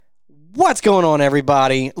What's going on,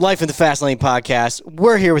 everybody? Life in the Fast Lane podcast.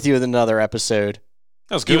 We're here with you with another episode.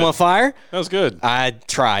 That was good. You want fire? That was good. I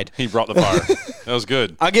tried. He brought the fire. That was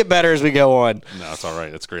good. I'll get better as we go on. No, it's all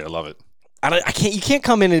right. That's great. I love it. I can't. You can't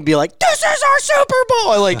come in and be like, "This is our Super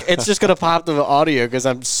Bowl." Like it's just gonna pop the audio because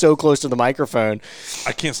I'm so close to the microphone.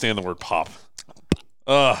 I can't stand the word pop.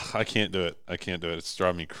 Ugh, I can't do it. It's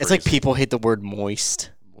driving me crazy. It's like people hate the word moist.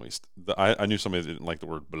 Moist. I knew somebody that didn't like the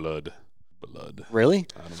word blood. Blood. Really?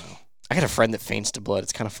 I don't know. I got a friend that faints to blood.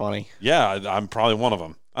 It's kind of funny. Yeah, I'm probably one of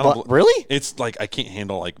them. I don't. Really? It's like I can't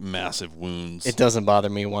handle like massive wounds. It doesn't bother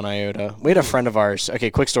me one iota. We had a friend of ours. Okay,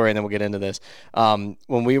 quick story, and then we'll get into this. When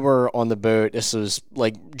we were on the boat, this was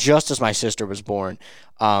like just as my sister was born.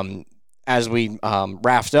 As we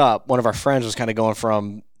raft up, one of our friends was kind of going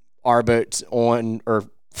from our boat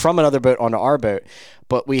from another boat onto our boat,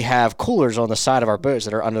 but we have coolers on the side of our boats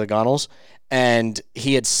that are under the gunnels. And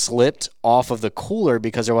he had slipped off of the cooler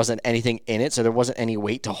because there wasn't anything in it, so there wasn't any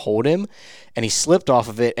weight to hold him. And he slipped off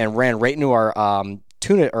of it and ran right into our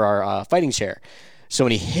our fighting chair. So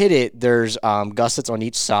when he hit it, there's gussets on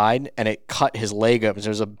each side, and it cut his leg open. So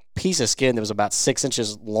there was a piece of skin that was about 6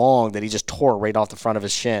 inches long that he just tore right off the front of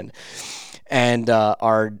his shin. And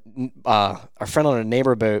our friend on a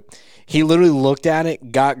neighbor boat, he literally looked at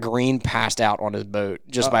it, got green, passed out on his boat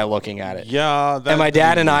just by looking at it. Yeah. And my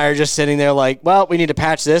dad and I are just sitting there like, well, we need to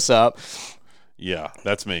patch this up. Yeah,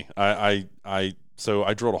 that's me. So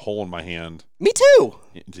I drilled a hole in my hand. Me too.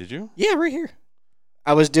 Did you? Yeah, right here.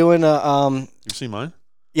 I was doing a You see mine?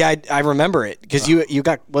 Yeah, I remember it because you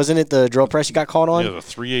got, wasn't it the drill press you got caught on? Yeah, the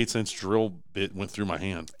 3/8 inch drill bit went through my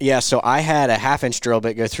hand. Yeah, so I had a 1/2 inch drill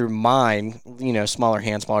bit go through mine. Smaller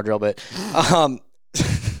hand, smaller drill bit.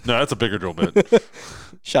 No, that's a bigger drill bit.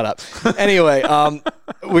 Shut up. Anyway,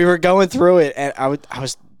 we were going through it, and I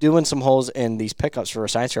was doing some holes in these pickups for a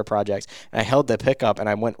science fair project, and I held the pickup, and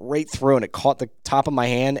I went right through, and it caught the top of my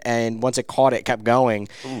hand, and once it caught it kept going,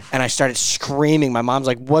 and I started screaming. My mom's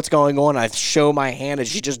like, "What's going on?" I show my hand, and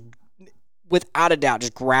she just, without a doubt,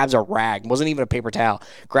 just grabs a rag. It wasn't even a paper towel.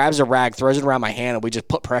 Grabs a rag, throws it around my hand, and we just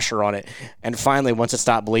put pressure on it. And finally, once it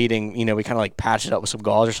stopped bleeding, we kind of like patched it up with some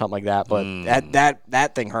gauze or something like that. But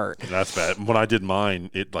that thing hurt. That's bad. When I did mine,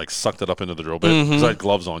 it like sucked it up into the drill bit because I had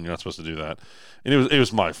gloves on. You're not supposed to do that. And it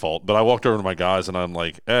was my fault. But I walked over to my guys, and I'm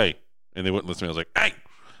like, "Hey," and they wouldn't listen to me. I was like, "Hey."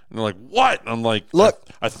 And they're like, "What?" And I'm like, "Look."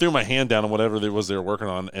 I threw my hand down on whatever it was they were working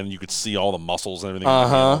on, and you could see all the muscles and everything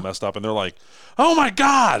all messed up. And they're like, "Oh, my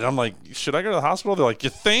God." I'm like, "Should I go to the hospital?" They're like, "You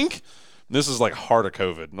think?" And this is like heart of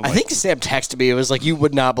COVID. I think Sam texted me. It was like, "You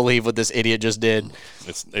would not believe what this idiot just did."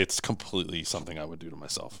 It's completely something I would do to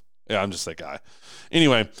myself. Yeah, I'm just that guy.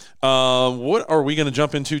 Anyway, what are we going to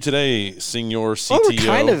jump into today, Senior CTO? Well, we're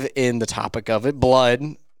kind of in the topic of it.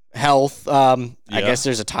 Blood. Health, I guess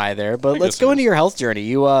there's a tie there, but let's go into your health journey.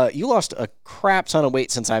 You lost a crap ton of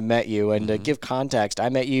weight since I met you, and to give context, I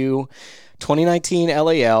met you 2019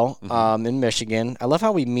 LAL in Michigan. I love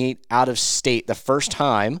how we meet out of state the first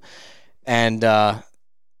time, and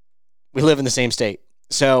we live in the same state.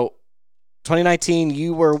 So 2019,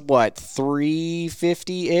 you were what,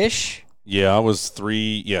 350-ish? Yeah, I was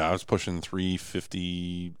pushing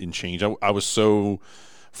 350 and change. I was so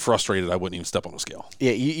frustrated I wouldn't even step on a scale.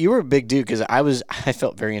 Yeah, you were a big dude because I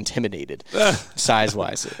felt very intimidated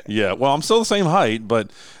size-wise. Yeah, well, I'm still the same height,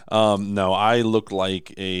 but no, I looked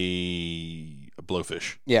like a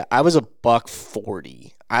blowfish. Yeah, I was a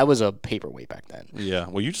 $140. I was a paperweight back then. Yeah,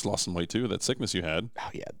 well, you just lost some weight too. That sickness you had. Oh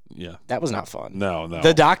yeah, yeah, that was not fun. No.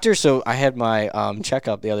 The doctor. So I had my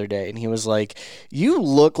checkup the other day, and he was like, "You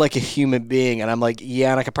look like a human being," and I'm like,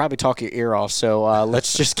 "Yeah," and I could probably talk your ear off. So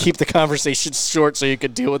let's just keep the conversation short, so you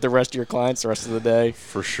could deal with the rest of your clients the rest of the day.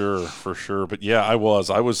 For sure. But yeah, I was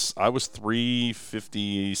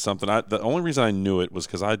 350 something. The only reason I knew it was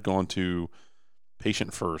because I'd gone to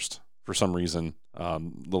Patient First for some reason.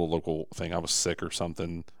 Little local thing. I was sick or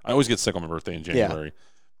something. I always get sick on my birthday in January. Yeah.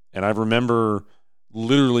 And I remember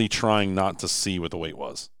literally trying not to see what the weight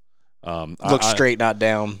was. Look straight, not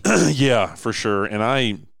down. Yeah, for sure.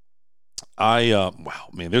 And wow,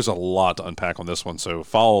 man, there's a lot to unpack on this one. So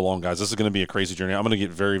follow along, guys. This is going to be a crazy journey. I'm going to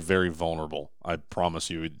get very, very vulnerable. I promise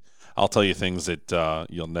you. I'll tell you things that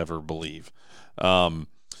you'll never believe.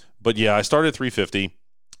 But yeah, I started at 350.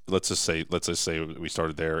 Let's just say we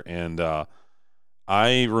started there. And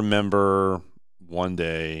I remember one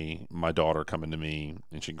day my daughter coming to me,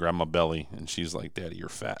 and she grabbed my belly, and she's like, "Daddy, you're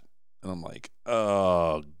fat." And I'm like,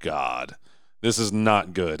 "Oh, God. This is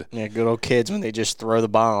not good." Yeah, good old kids when they just throw the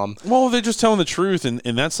bomb. Well, they're just telling the truth, and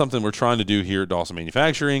that's something we're trying to do here at Dawson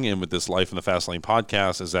Manufacturing and with this Life in the Fast Lane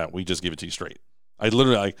podcast is that we just give it to you straight.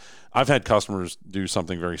 I've had customers do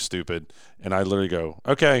something very stupid, and I literally go,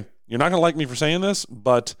 "Okay, You're not going to like me for saying this,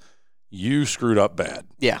 but you screwed up bad.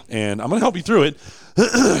 Yeah. And I'm going to help you through it.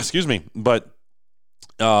 Excuse me. But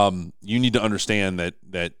you need to understand that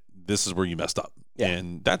this is where you messed up. Yeah.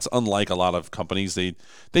 And that's unlike a lot of companies. They'd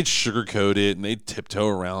sugarcoat it and they'd tiptoe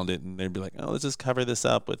around it, and they'd be like, oh, let's just cover this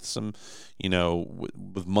up with some,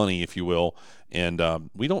 with money, if you will. And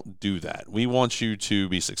we don't do that. We want you to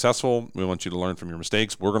be successful. We want you to learn from your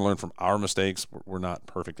mistakes. We're going to learn from our mistakes. We're not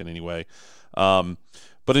perfect in any way.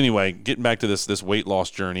 But anyway, getting back to this weight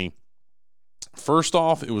loss journey. First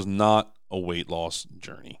off, it was not a weight loss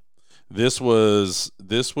journey. This was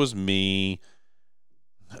me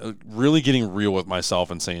really getting real with myself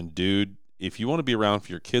and saying, dude, if you want to be around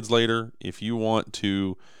for your kids later, if you want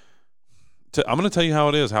to I'm going to tell you how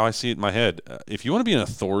it is, how I see it in my head. If you want to be an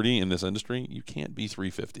authority in this industry, you can't be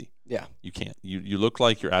 350. Yeah. You can't. You look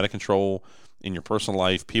like you're out of control in your personal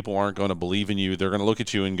life. People aren't going to believe in you. They're going to look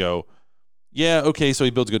at you and go, yeah, okay, so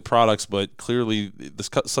he builds good products, but clearly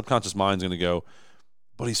the subconscious mind's going to go,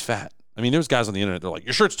 but he's fat. I mean, there's guys on the internet, they're like,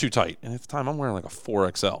 your shirt's too tight. And at the time, I'm wearing like a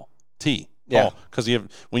 4XL T. Yeah. Because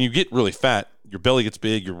when you get really fat, your belly gets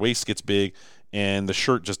big, your waist gets big, and the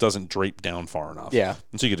shirt just doesn't drape down far enough. Yeah.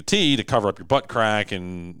 And so you get a T to cover up your butt crack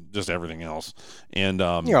and just everything else. And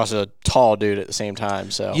you're also a tall dude at the same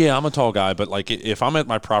time, so. Yeah, I'm a tall guy, but like if I'm at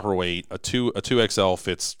my proper weight, a 2XL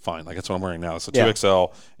fits fine. Like that's what I'm wearing now. It's a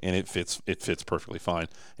 2XL and it fits perfectly fine.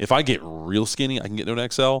 If I get real skinny, I can get to an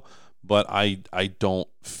XL, but I don't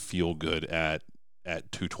feel good at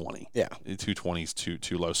 220. Yeah. 220 is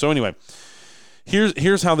too low. So anyway,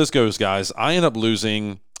 here's how this goes, guys. I end up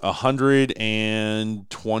losing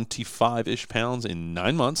 125-ish pounds in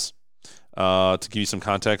 9 months. To give you some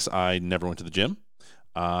context, I never went to the gym.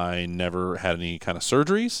 I never had any kind of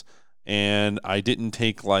surgeries, and I didn't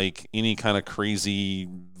take like any kind of crazy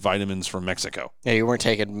vitamins from Mexico. Yeah, you weren't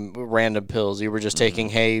taking random pills. You were just taking,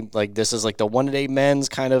 hey, like this is like the 1-a-day men's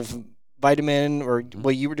kind of vitamin, or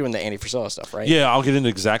well, you were doing the anti-Frisella stuff, right? Yeah, I'll get into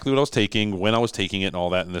exactly what I was taking, when I was taking it, and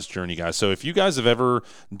all that in this journey, guys. So if you guys have ever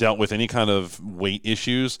dealt with any kind of weight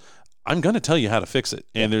issues, I'm going to tell you how to fix it.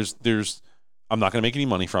 And there's I'm not going to make any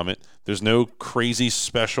money from it. There's no crazy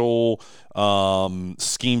special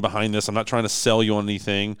scheme behind this. I'm not trying to sell you on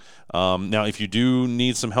anything. Now, if you do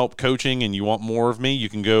need some help coaching and you want more of me, you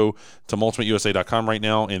can go to multimateusa.com right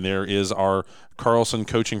now, and there is our Carlson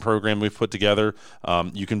coaching program we've put together.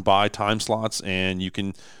 You can buy time slots, and you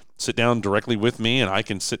can sit down directly with me, and I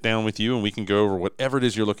can sit down with you, and we can go over whatever it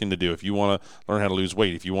is you're looking to do. If you want to learn how to lose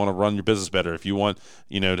weight, if you want to run your business better, if you want,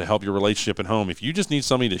 to help your relationship at home, if you just need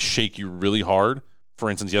somebody to shake you really hard.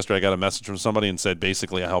 For instance, yesterday I got a message from somebody and said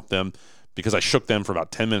basically I helped them because I shook them for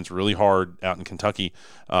about 10 minutes really hard out in Kentucky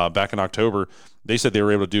back in October. They said they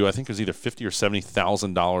were able to do, I think it was either $50,000 or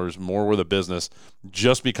 $70,000 more worth of business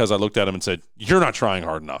just because I looked at them and said, you're not trying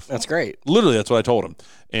hard enough. That's great. Literally, that's what I told them.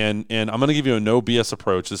 And I'm going to give you a no BS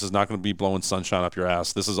approach. This is not going to be blowing sunshine up your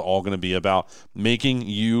ass. This is all going to be about making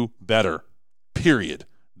you better, period.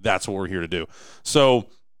 That's what we're here to do. So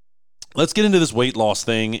let's get into this weight loss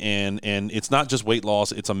thing. And it's not just weight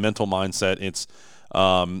loss. It's a mental mindset. It's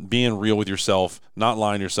being real with yourself, not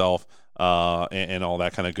lying to yourself, and all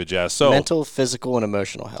that kind of good jazz. So mental, physical, and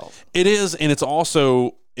emotional health. It is, and it's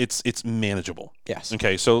also it's manageable. Yes.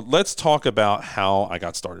 Okay, so let's talk about how I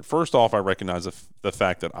got started. First off, I recognize the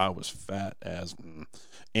fact that I was fat as,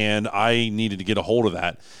 and I needed to get a hold of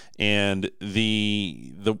that. And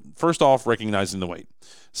the first off, recognizing the weight.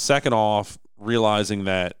 Second off, realizing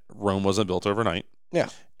that Rome wasn't built overnight. Yeah.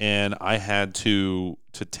 And I had to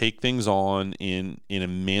take things on in a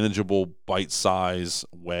manageable, bite-size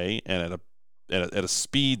way, and at a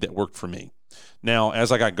speed that worked for me. Now,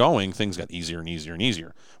 as I got going, things got easier and easier and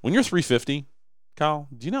easier. When you're 350, Kyle,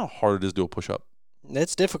 do you know how hard it is to do a push-up?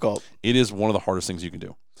 It's difficult. It is one of the hardest things you can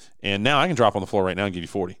do. And now I can drop on the floor right now and give you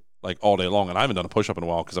 40, like all day long. And I haven't done a push-up in a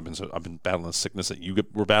while because I've been battling a sickness that you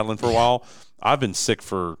were battling for a while. I've been sick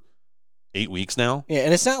for 8 weeks now. Yeah,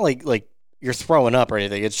 and it's not like you're throwing up or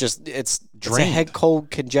anything. It's just it's a head cold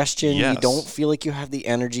congestion. Yes. You don't feel like you have the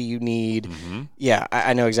energy you need. Mm-hmm. Yeah,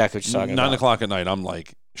 I know exactly what you're talking about. 9 o'clock at night, I'm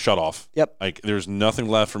like, shut off. Yep. Like, there's nothing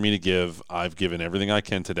left for me to give. I've given everything I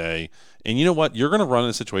can today. And you know what? You're going to run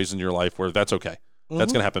into situations in your life where that's okay. Mm-hmm.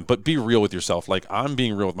 That's going to happen. But be real with yourself. Like, I'm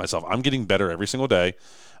being real with myself. I'm getting better every single day.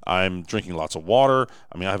 I'm drinking lots of water.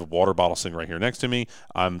 I mean, I have a water bottle sitting right here next to me.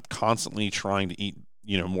 I'm constantly trying to eat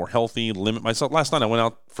more healthy, limit myself. Last night I went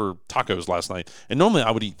out for tacos last night, and normally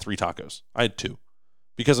I would eat 3 tacos. I had 2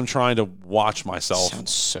 because I'm trying to watch myself.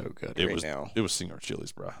 Sounds so good now. It was Senor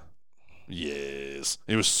Chili's, bro. Yes,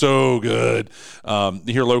 it was so good.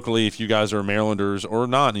 Here locally, if you guys are Marylanders or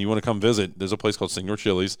not and you want to come visit, there's a place called Senor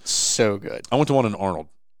Chili's. So good. I went to one in Arnold.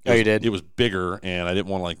 You did? It was bigger, and I didn't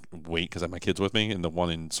want to like wait because I had my kids with me, and the one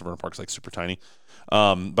in Severna Park is like super tiny.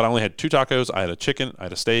 But I only had 2 tacos. I had a chicken, I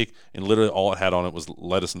had a steak, and literally all it had on it was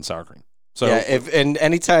lettuce and sour cream. So yeah, and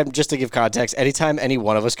anytime, just to give context, anytime any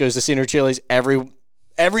one of us goes to Cedar Chili's,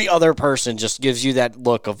 every other person just gives you that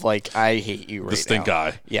look of like, I hate you right now. The stink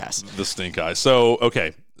eye. Yes. The stink eye. So,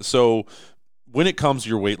 okay. So when it comes to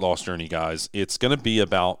your weight loss journey, guys, it's going to be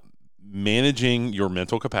about managing your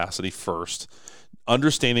mental capacity first,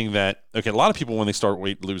 understanding that, okay, a lot of people when they start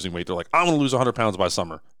losing weight, they're like, I want to lose 100 pounds by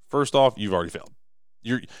summer. First off, you've already failed.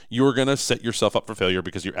 You're going to set yourself up for failure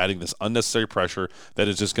because you're adding this unnecessary pressure that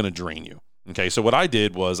is just going to drain you. Okay, so what I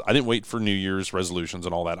did was I didn't wait for New Year's resolutions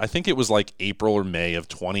and all that. I think it was like April or May of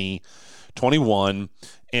 2021,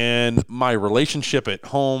 and my relationship at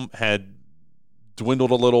home had dwindled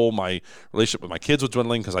a little. My relationship with my kids was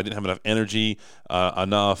dwindling because I didn't have enough energy,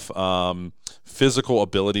 enough physical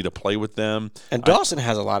ability to play with them. And Dawson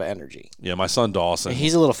has a lot of energy. Yeah, my son Dawson.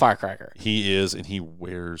 He's a little firecracker. He is, and he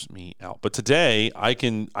wears me out. But today I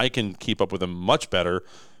can keep up with him much better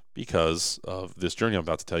because of this journey I'm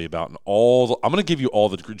about to tell you about. And I'm going to give you all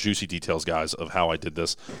the juicy details, guys, of how I did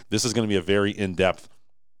this. This is going to be a very in-depth,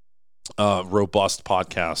 robust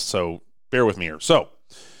podcast. So bear with me here. So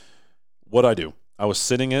what I do, I was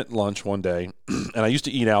sitting at lunch one day, and I used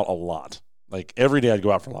to eat out a lot. Like every day I'd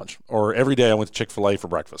go out for lunch, or every day I went to Chick-fil-A for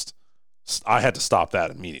breakfast. I had to stop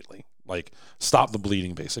that immediately. Like stop the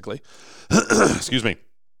bleeding, basically. Excuse me.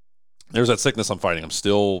 There's that sickness I'm fighting.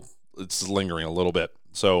 It's lingering a little bit.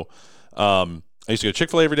 So I used to go to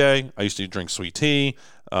Chick-fil-A every day. I used to drink sweet tea.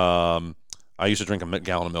 I used to drink a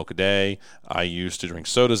gallon of milk a day. I used to drink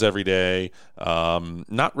sodas every day.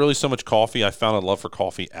 Not really so much coffee. I found a love for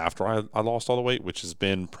coffee after I lost all the weight, which has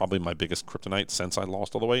been probably my biggest kryptonite since I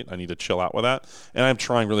lost all the weight. I need to chill out with that. And I'm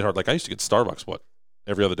trying really hard. Like I used to get Starbucks,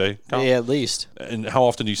 every other day? Kyle? Yeah, at least. And how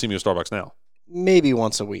often do you see me at Starbucks now? Maybe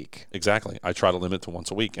once a week. Exactly. I try to limit to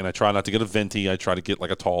once a week, and I try not to get a venti. I try to get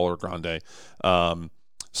like a tall or a grande.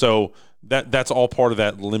 So that's all part of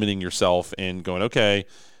that limiting yourself and going, okay,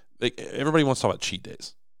 like everybody wants to talk about cheat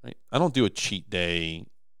days, right? I don't do a cheat day.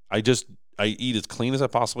 I eat as clean as I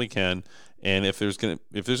possibly can. And if there's gonna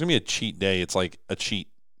be a cheat day, it's like a cheat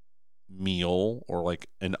meal or like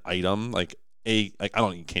an item, like I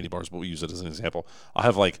don't eat candy bars, but we use it as an example. I'll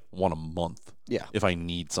have like one a month. Yeah. If I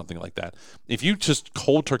need something like that. If you just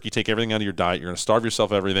cold turkey take everything out of your diet, you're going to starve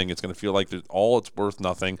yourself everything. It's going to feel like it's worth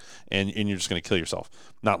nothing, and you're just going to kill yourself.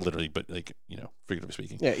 Not literally, but like, figuratively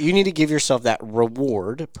speaking. Yeah, you need to give yourself that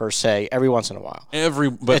reward per se every once in a while.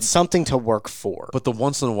 But it's something to work for. But the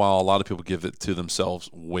once in a while, a lot of people give it to themselves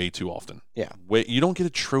way too often. Yeah. You don't get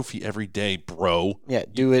a trophy every day, bro. Yeah,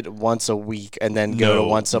 do it once a week and then go to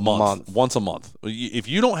once a month. Once a month. If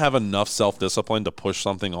you don't have enough self-discipline to push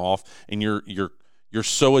something off, and you're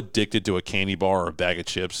so addicted to a candy bar or a bag of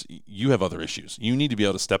chips, you have other issues. You need to be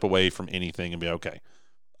able to step away from anything and be okay.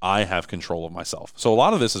 I have control of myself. So a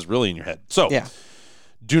lot of this is really in your head. So yeah.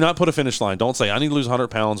 Do not put a finish line. Don't say, I need to lose 100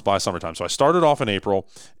 pounds by summertime. So I started off in April,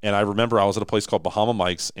 and I remember I was at a place called Bahama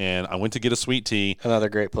Mike's, and I went to get a sweet tea. Another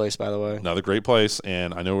great place, by the way. Another great place,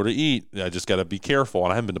 and I know where to eat. I just got to be careful,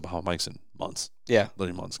 and I haven't been to Bahama Mike's in months. Yeah.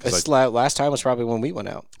 Literally months. Last time was probably when we went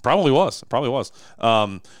out. Probably was.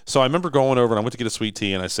 So I remember going over, and I went to get a sweet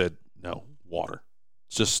tea, and I said, no, water.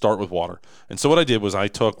 Just start with water. And so what I did was I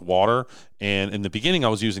took water, and in the beginning I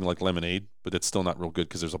was using like lemonade, but it's still not real good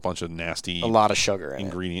because there's a bunch of nasty, a lot of sugar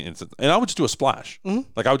ingredients. And I would just do a splash. Mm-hmm.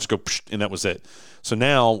 Like I would just go, and that was it. So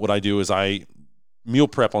now what I do is I meal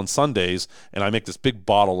prep on Sundays, and I make this big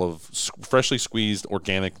bottle of freshly squeezed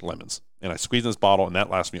organic lemons. And I squeeze in this bottle, and that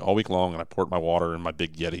lasts me all week long, and I pour my water in my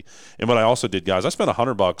big Yeti. And what I also did, guys, I spent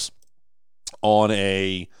 $100 on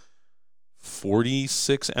a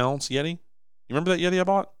 46-ounce Yeti. You remember that Yeti I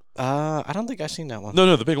bought? I don't think I've seen that one.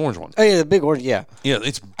 No, the big orange one. Oh, yeah, the big orange, yeah. Yeah,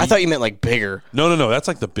 I thought you meant like bigger. No. That's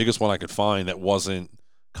like the biggest one I could find that wasn't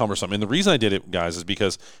cumbersome. And the reason I did it, guys, is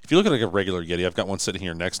because if you look at like a regular Yeti, I've got one sitting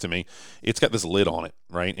here next to me. It's got this lid on it,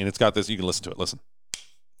 right? And it's got this, you can listen to it. Listen.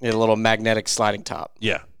 Yeah, a little magnetic sliding top.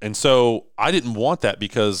 Yeah. And so I didn't want that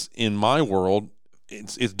because in my world,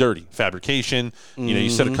 it's dirty. Fabrication. Mm-hmm. You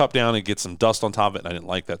set a cup down and get some dust on top of it, and I didn't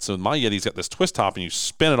like that. So my Yeti's got this twist top, and you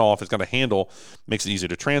spin it off. It's got a handle, makes it easier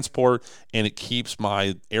to transport, and it keeps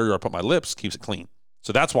my area where I put my lips, keeps it clean.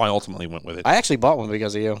 So that's why I ultimately went with it. I actually bought one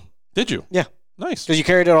because of you. Did you? Yeah. Nice. Because you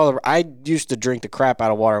carried it all over. I used to drink the crap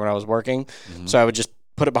out of water when I was working, so I would just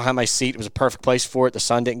put it behind my seat. It was a perfect place for it. The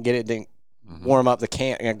sun didn't get it, didn't warm up the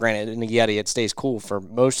can. Granted, in the Yeti, it stays cool for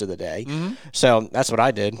most of the day. So that's what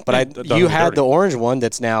I did. But you had the orange one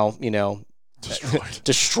that's now,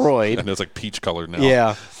 destroyed. And it's like peach colored now.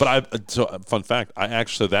 Yeah. But fun fact,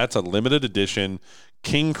 so that's a limited edition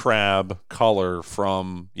king crab color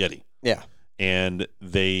from Yeti. Yeah. And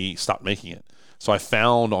they stopped making it. So I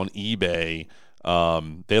found on eBay,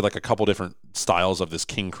 they had like a couple different styles of this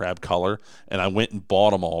king crab color, and I went and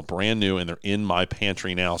bought them all brand new, and they're in my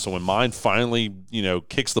pantry now. So when mine finally,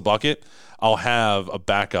 kicks the bucket, I'll have a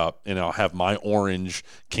backup, and I'll have my orange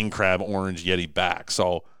king crab orange Yeti back.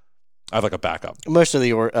 So I have like a backup. Most of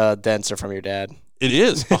the dents are from your dad. It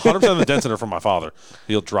is 100% of the dents are from my father.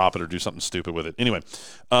 He'll drop it or do something stupid with it. Anyway,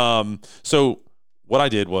 so what I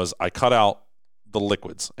did was I cut out the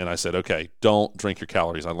liquids, and I said, okay, don't drink your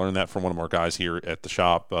calories. I learned that from one of our guys here at the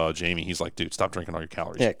shop, Jamie. He's like, dude, stop drinking all your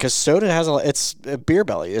calories. Yeah, because soda it's a beer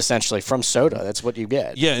belly, essentially, from soda. That's what you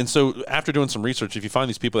get. Yeah, and so after doing some research, if you find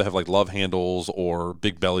these people that have like love handles or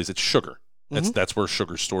big bellies, it's sugar. That's where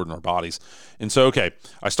sugar's stored in our bodies. And so, okay,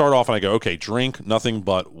 I start off and I go, okay, drink nothing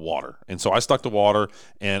but water. And so I stuck to water,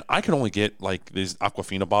 and I can only get like these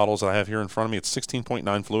Aquafina bottles that I have here in front of me. It's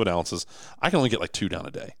 16.9 fluid ounces. I can only get like 2 down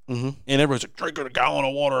a day. And everyone's like, drink a gallon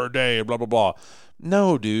of water a day, blah, blah, blah.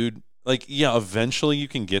 No, dude. Like, yeah, eventually you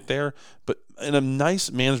can get there, but in a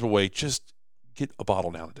nice, manageable way, just get a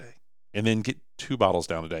bottle down a day. And then get 2 bottles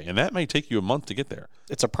down a day. And that may take you a month to get there.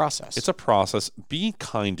 It's a process. It's a process. Be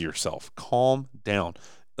kind to yourself. Calm down.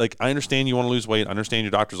 Like, I understand you want to lose weight. I understand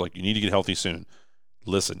your doctor's like, you need to get healthy soon.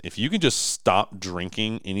 Listen, if you can just stop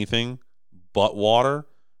drinking anything but water,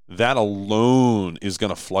 that alone is going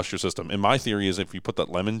to flush your system. And my theory is if you put that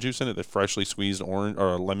lemon juice in it, the freshly squeezed orange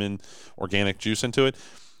or lemon organic juice into it,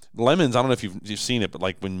 lemons, I don't know if you've seen it, but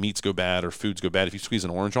like when meats go bad or foods go bad, if you squeeze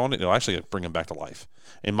an orange on it, it'll actually bring them back to life.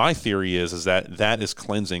 And my theory is that is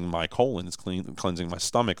cleansing my colon, it's cleansing my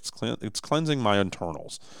stomach, it's cleansing my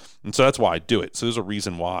internals. And so that's why I do it. So there's a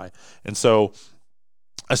reason why. And so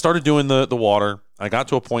I started doing the water. I got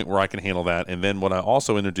to a point where I can handle that. And then what I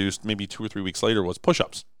also introduced maybe 2 or 3 weeks later was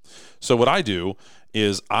push-ups. So what I do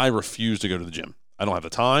is I refuse to go to the gym. I don't have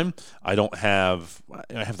the time. I have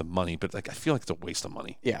the money, but like I feel like it's a waste of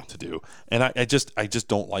money to do. And I just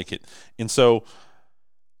don't like it. And so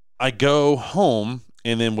I go home,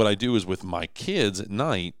 and then what I do is with my kids at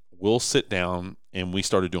night, we'll sit down and we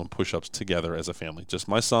started doing push-ups together as a family. Just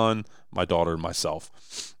my son, my daughter, and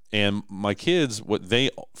myself. And my kids, what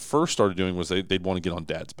they first started doing was they'd want to get on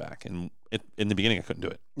dad's back. And in the beginning, I couldn't do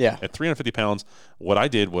it. Yeah. At 350 pounds, what I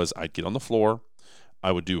did was I'd get on the floor,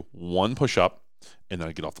 I would do 1 push-up, and then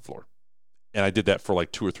I'd get off the floor. And I did that for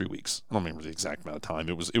like 2 or 3 weeks. I don't remember the exact amount of time.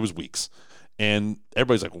 It was weeks. And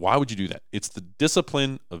everybody's like, why would you do that? It's the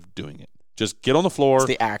discipline of doing it. Just get on the floor. It's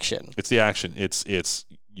the action. It's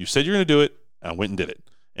you said you're going to do it. I went and did it.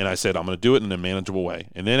 And I said, I'm going to do it in a manageable way.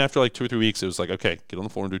 And then after like 2 or 3 weeks, it was like, okay, get on the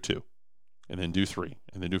floor and do 2. And then do 3.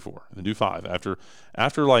 And then do 4. And then do 5.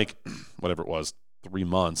 After like, whatever it was, 3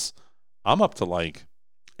 months, I'm up to like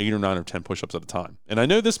 8 or 9 or 10 push-ups at a time. And I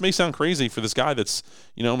know this may sound crazy for this guy that's,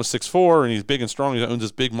 almost 6'4", and he's big and strong. He owns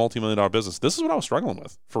this big multi-million-dollar business. This is what I was struggling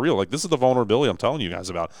with, for real. Like, this is the vulnerability I'm telling you guys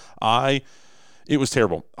about. It was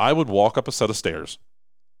terrible. I would walk up a set of stairs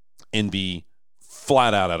and be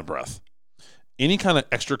flat out of breath. Any kind of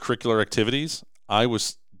extracurricular activities, I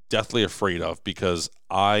was deathly afraid of because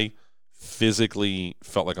I physically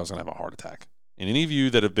felt like I was going to have a heart attack. And any of you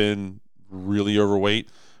that have been really overweight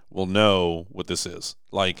will know what this is.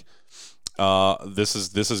 Like, this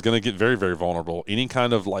is going to get very, very vulnerable. Any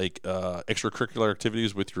kind of like extracurricular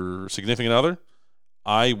activities with your significant other,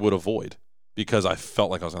 I would avoid because I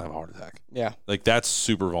felt like I was going to have a heart attack. Yeah. Like, that's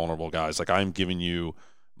super vulnerable, guys. Like, I'm giving you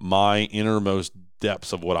my innermost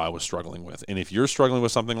depths of what I was struggling with. And if you're struggling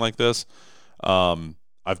with something like this,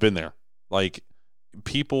 I've been there. Like,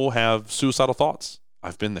 people have suicidal thoughts.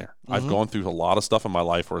 I've been there. I've gone through a lot of stuff in my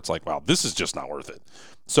life where it's like, wow, this is just not worth it.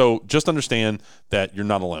 So just understand that you're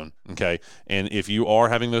not alone, okay? And if you are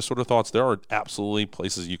having those sort of thoughts, there are absolutely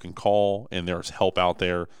places you can call, and there's help out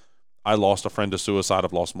there. I lost a friend to suicide.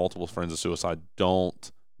 I've lost multiple friends to suicide.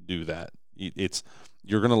 Don't do that.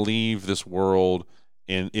 You're going to leave this world,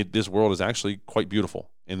 and this world is actually quite beautiful,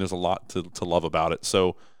 and there's a lot to love about it.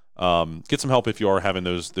 So get some help if you are having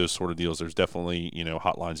those sort of deals. There's definitely,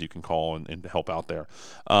 hotlines you can call and help out there.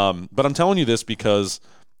 But I'm telling you this because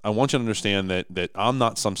I want you to understand that I'm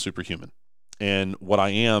not some superhuman. And what I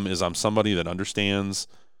am is I'm somebody that understands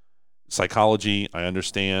psychology. I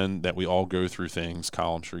understand that we all go through things.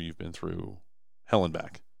 Kyle, I'm sure you've been through hell and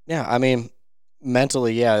back. Yeah, I mean,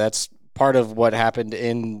 mentally, yeah, that's part of what happened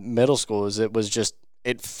in middle school is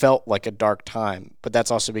it felt like a dark time. But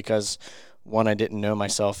that's also because, one, I didn't know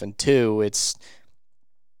myself, and two,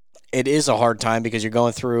 It is a hard time because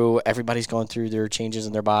everybody's going through their changes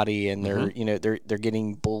in their body, and they're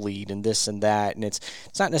getting bullied and this and that. And it's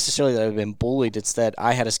not necessarily that I've been bullied. It's that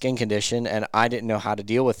I had a skin condition and I didn't know how to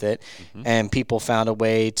deal with it. And people found a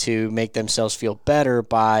way to make themselves feel better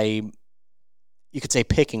by, you could say,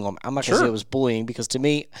 picking them. I'm not going to say it was bullying, because to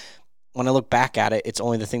me, when I look back at it, it's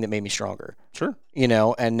only the thing that made me stronger. Sure.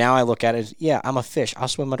 And now I look at it as, I'm a fish. I'll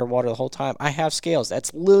swim underwater the whole time. I have scales.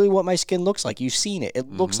 That's literally what my skin looks like. You've seen it.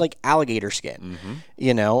 It looks like alligator skin,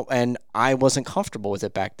 and I wasn't comfortable with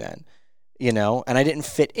it back then, and I didn't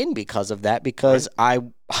fit in because of that, because I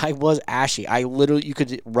was ashy. You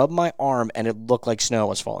could rub my arm and it looked like snow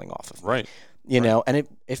was falling off of me. Right. And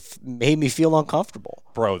it made me feel uncomfortable.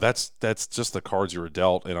 Bro, that's just the cards you were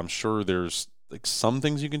dealt, and I'm sure there's like some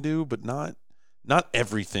things you can do, but not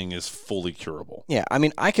everything is fully curable. Yeah, I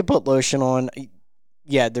mean, I could put lotion on.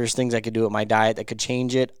 Yeah, there's things I could do with my diet that could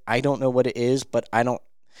change it. I don't know what it is, but I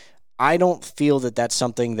don't feel that that's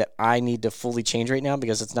something that I need to fully change right now,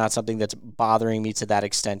 because it's not something that's bothering me to that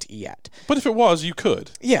extent yet. But if it was, you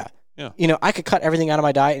could. Yeah. Yeah. I could cut everything out of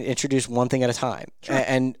my diet and introduce one thing at a time. Sure.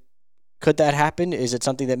 And could that happen? Is it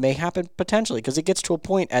something that may happen? Potentially, because it gets to a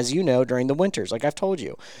point, as you know, during the winters, like I've told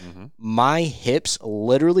you, my hips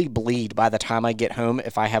literally bleed by the time I get home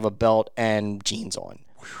if I have a belt and jeans on.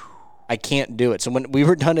 I can't do it. So when we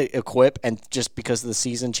were done at Equip, and just because of the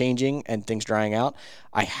season changing and things drying out,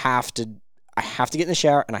 I have to get in the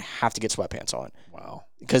shower and I have to get sweatpants on. Wow.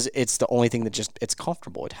 Because it's the only thing that it's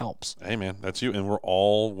comfortable. It helps. Hey, man, that's you. And we're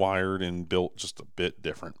all wired and built just a bit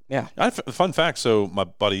different. Yeah. Fun fact. So my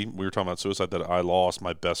buddy, we were talking about suicide, that I lost.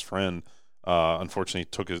 My best friend, unfortunately,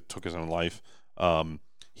 took his own life.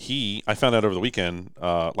 I found out over the weekend,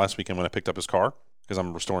 last weekend, when I picked up his car, because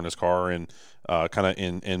I'm restoring his car, and kind of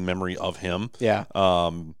in memory of him. Yeah.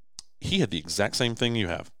 He had the exact same thing you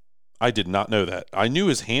have. I did not know that. I knew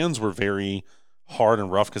his hands were very hard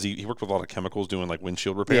and rough, because he worked with a lot of chemicals doing like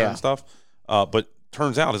windshield repair and stuff. But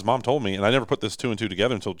turns out, his mom told me, and I never put this two and two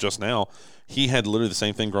together until just now, he had literally the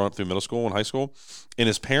same thing growing up through middle school and high school. And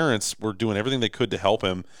his parents were doing everything they could to help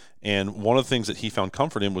him. And one of the things that he found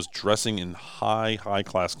comfort in was dressing in high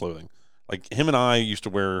class clothing. Like, him and I used to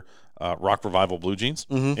wear Rock Revival blue jeans,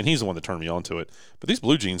 and he's the one that turned me on to it. But these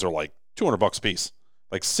blue jeans are like $200 a piece,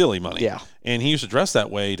 like silly money. Yeah. And he used to dress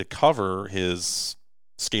that way to cover his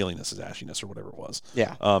scaliness, his ashiness, or whatever it was.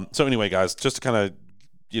 Yeah. So anyway, guys, just to kind of,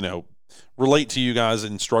 relate to you guys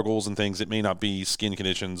in struggles and things, it may not be skin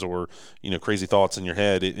conditions or, crazy thoughts in your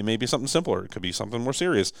head. It may be something simpler. It could be something more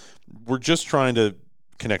serious. We're just trying to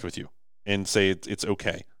connect with you and say it's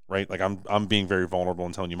okay, right? Like, I'm being very vulnerable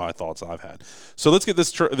and telling you my thoughts I've had. So let's get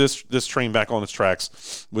this train back on its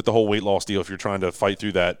tracks with the whole weight loss deal, if you're trying to fight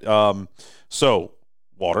through that. So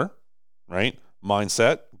water, right?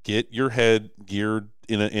 Mindset, get your head geared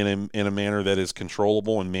in a manner that is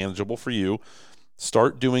controllable and manageable for you.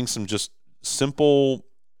 Start doing some just simple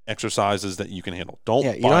exercises that you can handle.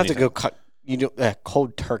 You don't have to go cut. You do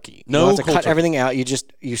cold turkey. You No, don't have to cold cut turkey. everything out.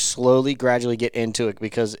 You slowly, gradually get into it,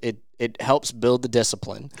 because it helps build the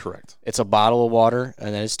discipline. Correct. It's a bottle of water,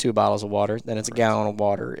 and then it's 2 bottles of water, then it's a gallon of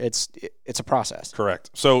water. It's a process.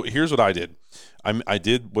 Correct. So here's what I did. I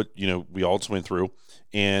did what we all just went through,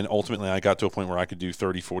 and ultimately I got to a point where I could do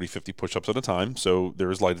 30, 40, 50 push-ups at a time. So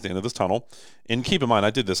there is light at the end of this tunnel. And keep in mind, I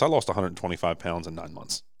did this. I lost 125 pounds in 9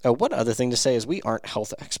 months. One other thing to say is we aren't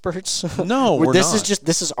health experts. No, we're this not.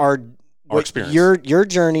 This is our experience. Your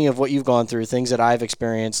journey of what you've gone through, things that I've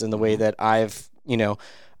experienced, and the way that I've,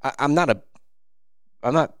 I'm not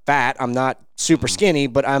fat, I'm not super skinny,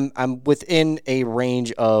 but I'm within a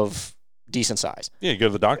range of decent size. Yeah, you go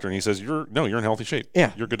to the doctor and he says, you're in healthy shape.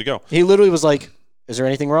 Yeah. You're good to go. He literally was like, is there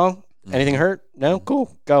anything wrong? Anything hurt? No?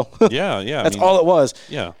 Cool. Go. Yeah. That's all it was.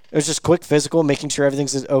 Yeah. It was just quick physical, making sure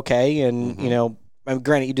everything's okay. And,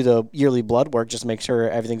 granted, you do the yearly blood work just to make sure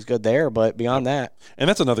everything's good there. But beyond that. And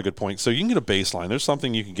that's another good point. So you can get a baseline. There's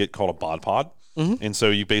something you can get called a bod pod. And so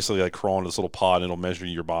you basically crawl into this little pod, and it'll measure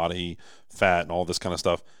your body fat and all this kind of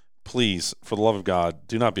stuff. Please, for the love of God,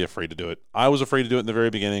 do not be afraid to do it. I was afraid to do it in the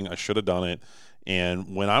very beginning. I should have done it.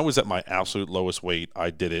 And when I was at my absolute lowest weight,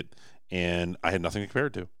 I did it, and I had nothing to compare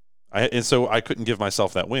it to. And so I couldn't give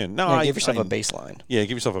myself that win. No, give yourself a baseline. Yeah,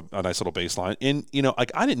 give yourself a nice little baseline. And,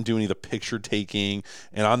 I didn't do any of the picture taking,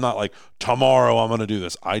 and I'm not like, tomorrow I'm going to do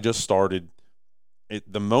this. I just started.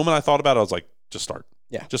 The moment I thought about it, I was like, just start.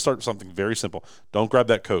 Yeah. Just start something very simple. Don't grab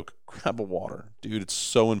that Coke. Grab a water. Dude, it's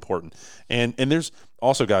so important. And there's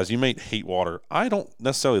also, guys, you may hate water. I don't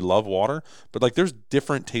necessarily love water, but there's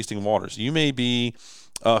different tasting waters. You may be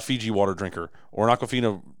a Fiji water drinker or an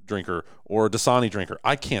Aquafina drinker or a Dasani drinker.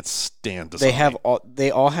 I can't stand Dasani.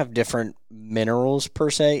 They all have different minerals per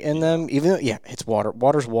se in them. Even though, yeah, it's water.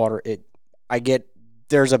 Water's water.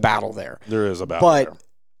 There's a battle there. There is a battle But there.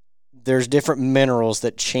 there's different minerals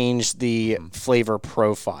that change the flavor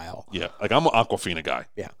profile. Yeah, like I'm an Aquafina guy.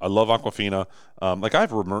 Yeah. I love Aquafina. Like I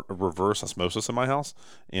have reverse osmosis in my house,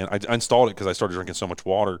 and I installed it because I started drinking so much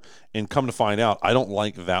water. And come to find out, I don't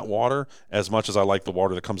like that water as much as I like the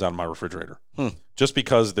water that comes out of my refrigerator. Just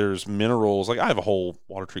because there's minerals. Like I have a whole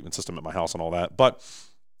water treatment system at my house and all that, but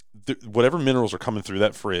whatever minerals are coming through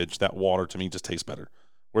that fridge, that water to me just tastes better.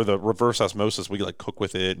 Where the reverse osmosis, we like cook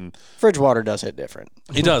with it, and Fridge water does hit different.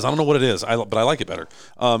 it does. I don't know what it is, but I like it better.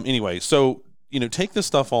 Anyway, so take this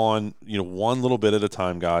stuff on, one little bit at a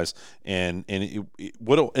time, guys, and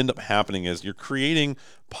what'll end up happening is you're creating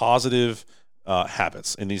positive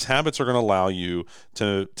habits, and these habits are going to allow you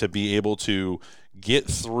to be able to get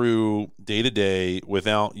through day to day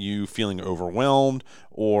without you feeling overwhelmed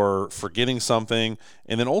or forgetting something,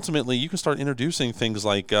 and then ultimately you can start introducing things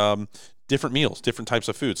like different meals, different types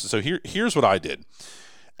of foods. So here's what I did.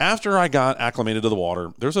 After I got acclimated to the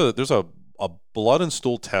water, there's a blood and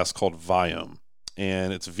stool test called Viome,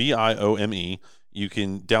 and it's Viome. You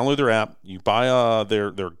can download their app. You buy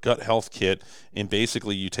their gut health kit, and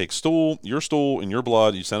basically you take your stool and your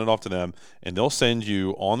blood, you send it off to them, and they'll send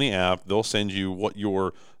you on the app. They'll send you what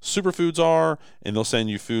your superfoods are, and they'll send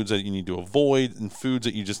you foods that you need to avoid and foods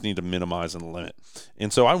that you just need to minimize and limit.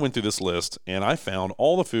 And so I went through this list, and I found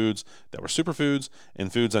all the foods that were superfoods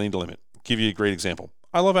and foods I need to limit. Give you a great example.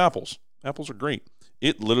 I love apples. Apples are great.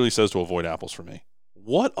 It literally says to avoid apples for me.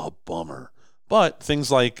 What a bummer. But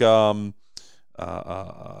things like pineapple,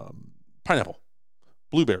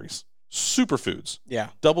 blueberries, superfoods. Yeah.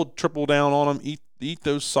 Double, triple down on them. Eat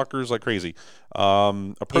those suckers like crazy.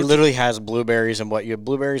 He literally has blueberries and what? You have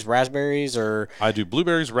blueberries, raspberries, or? I do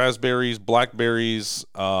blueberries, raspberries, blackberries,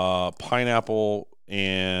 pineapple,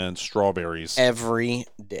 and strawberries. Every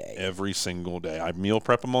day. Every single day. I meal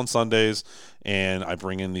prep them on Sundays, and I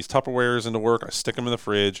bring in these Tupperwares into work. I stick them in the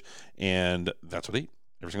fridge, and that's what I eat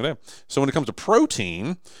every single day. So when it comes to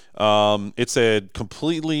protein, it said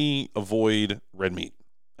completely avoid red meat.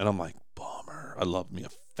 And I'm like, bummer. I love me a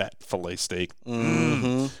fat filet steak.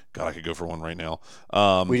 Mm-hmm. God, I could go for one right now.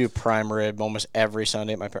 We do prime rib almost every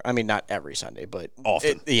Sunday. Not every Sunday, but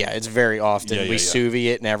often. It's very often. Yeah, we sous vide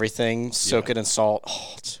it and everything, soak it in salt.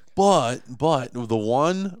 Oh, but the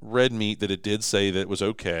one red meat that it did say that was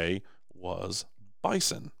okay was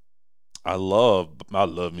bison. I love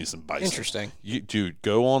me some bison. Interesting. Dude,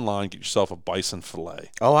 go online, get yourself a bison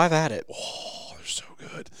fillet. Oh, I've had it. Oh, they're so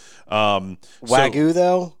good. Wagyu,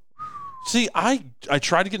 though? See, I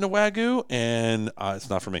tried to get into Wagyu, and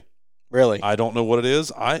it's not for me. Really? I don't know what it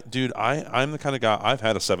is. I'm the kind of guy, I've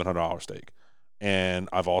had a $700 steak, and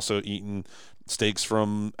I've also eaten steaks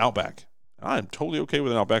from Outback. I'm totally okay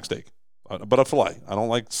with an Outback steak, but a filet. I don't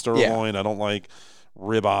like sirloin. I don't like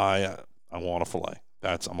ribeye. I want a filet.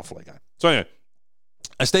 I'm a filet guy. So anyway,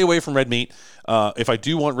 I stay away from red meat. If I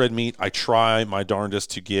do want red meat, I try my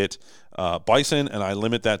darndest to get bison, and I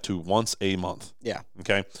limit that to once a month. Yeah.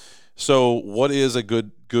 Okay. So what is a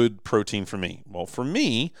good protein for me? Well, for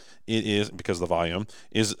me, it is, because of the volume,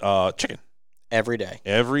 is chicken. Every day.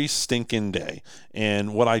 Every stinking day.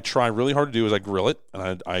 And what I try really hard to do is I grill it,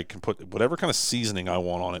 and I can put whatever kind of seasoning I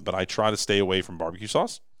want on it, but I try to stay away from barbecue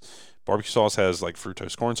sauce. Barbecue sauce has like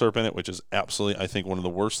fructose corn syrup in it, which is absolutely, I think, one of the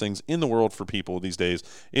worst things in the world for people these days.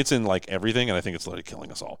 It's in like everything, and I think it's literally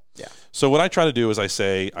killing us all. Yeah. So what I try to do is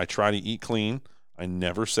I try to eat clean. I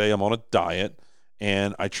never say I'm on a diet,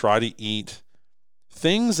 and I try to eat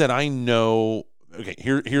things that I know. Okay,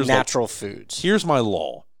 here's natural foods. Here's my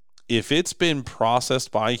law. If it's been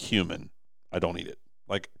processed by a human, I don't eat it.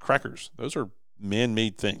 Like crackers, those are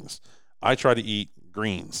man-made things. I try to eat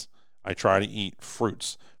greens. I try to eat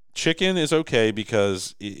fruits. Chicken is okay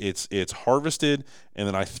because it's harvested, and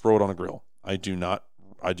then I throw it on a grill. I do not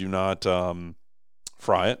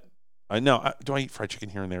fry it. Do I eat fried chicken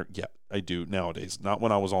here and there? Yeah, I do nowadays. Not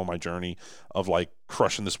when I was on my journey of like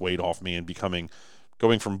crushing this weight off me and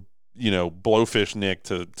going from blowfish Nick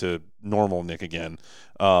to normal Nick again.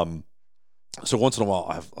 So once in a while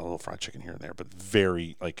I have a little fried chicken here and there, but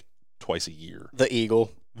very like twice a year. The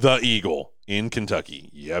Eagle in Kentucky.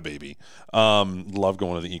 Yeah, baby. Love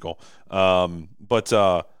going to the Eagle.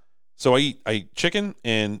 So I eat chicken,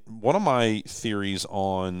 and one of my theories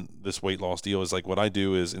on this weight loss deal is like what I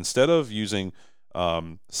do is instead of using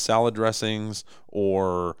salad dressings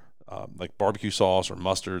or like barbecue sauce or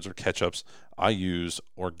mustards or ketchups, I use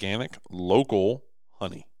organic local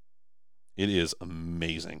honey. It is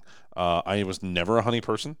amazing. I was never a honey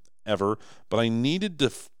person ever, but I needed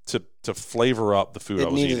to flavor up the food I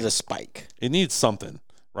was eating. It needed a spike. It needed something.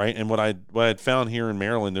 right? And what I had found here in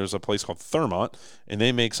Maryland, there's a place called Thermont, and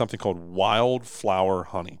they make something called wildflower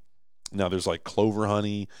honey. Now, there's like clover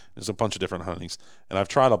honey. There's a bunch of different honeys, and I've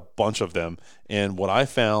tried a bunch of them. And what I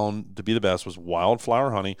found to be the best was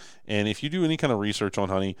wildflower honey. And if you do any kind of research on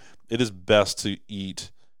honey, it is best to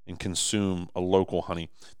eat and consume a local honey.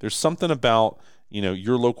 There's something about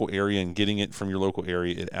your local area and getting it from your local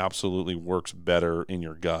area. It absolutely works better in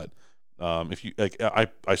your gut. If you like,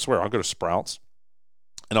 I swear, I'll go to Sprouts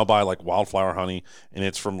and I'll buy like wildflower honey, and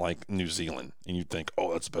it's from like New Zealand, and you think,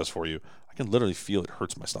 oh, that's the best for you. I can literally feel it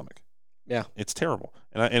hurts my stomach. Yeah, it's terrible,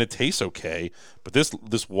 and it tastes okay. But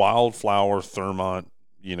this wildflower Thermont,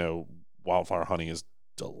 wildflower honey is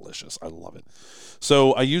delicious. I love it.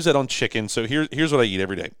 So I use that on chicken. So here's what I eat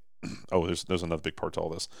every day. Oh, there's another big part to all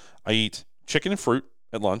this. I eat chicken and fruit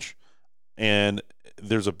at lunch, and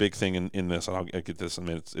there's a big thing in this, and I'll get this in a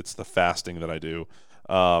minute. It's the fasting that I do.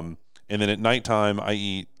 And then at nighttime, I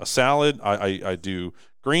eat a salad. I do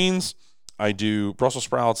greens. I do Brussels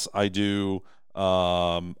sprouts. I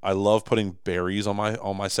love putting berries on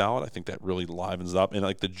my salad. I think that really livens it up, and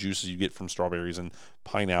like the juices you get from strawberries and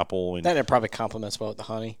pineapple, and then it probably complements well with the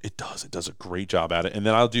honey. It does a great job at it. And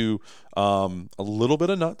then I'll do a little bit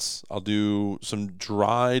of nuts. I'll do some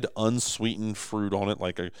dried unsweetened fruit on it,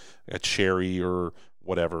 like a cherry or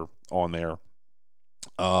whatever on there.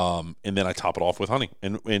 And then I top it off with honey.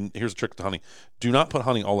 And here's the trick to honey: do not put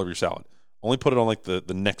honey all over your salad. Only put it on like the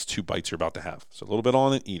next 2 bites you're about to have. So a little bit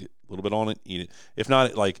on it, eat it. A little bit on it, eat it. If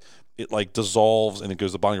not, it dissolves and it goes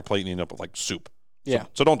to the bottom of your plate and you end up with like soup. Yeah.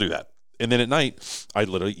 So don't do that. And then at night, I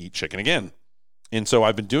literally eat chicken again. And so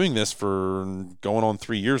I've been doing this for going on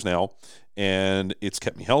 3 years now, and it's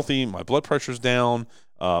kept me healthy. My blood pressure's down.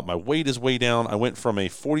 My weight is way down. I went from a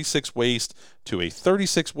 46 waist to a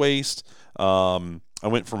 36 waist. I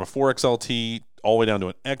went from a 4XL tee all the way down to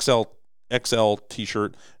an XL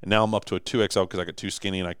t-shirt, and now I'm up to a 2XL because I got too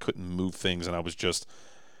skinny and I couldn't move things, and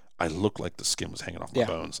I looked like the skin was hanging off my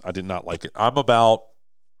bones. I did not like it. I'm about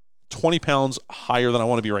 20 pounds higher than I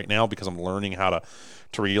want to be right now because I'm learning how to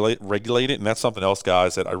regulate it, and that's something else,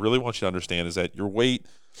 guys, that I really want you to understand is that your weight,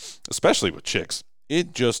 especially with chicks,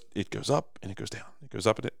 it goes up and it goes down. It goes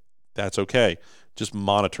up and that's okay. Just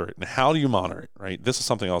monitor it. And how do you monitor it, right? This is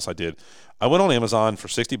something else I did. I went on Amazon for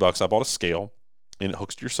 $60. I bought a scale, and it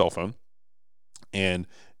hooks to your cell phone. And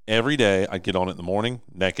every day I'd get on it in the morning,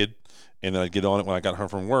 naked, and then I'd get on it when I got home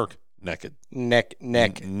from work, naked. Naked.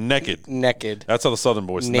 That's how the Southern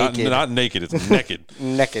boys. Naked. Not naked. It's naked.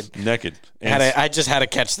 Naked. And I just had to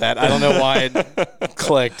catch that. I don't know why it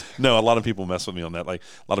clicked. No, a lot of people mess with me on that. Like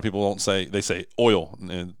a lot of people they say oil,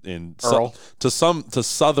 and Earl. To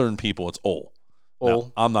Southern people it's oil.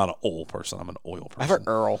 Oil. Now, I'm not an oil person. I'm an oil person. I've heard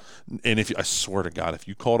Earl. And I swear to God, if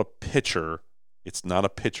you call it a pitcher, it's not a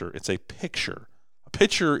pitcher. It's a picture.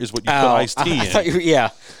 Pitcher is what you put iced tea in.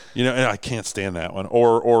 Yeah. And I can't stand that one.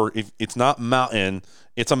 Or if it's not mountain,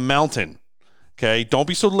 it's a mountain. Okay? Don't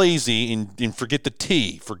be so lazy and forget the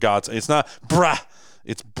T, for God's sake. It's not brah.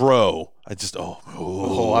 It's bro.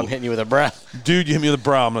 I'm hitting you with a breath. Dude, you hit me with a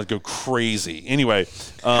bro, I'm going to go crazy. Anyway.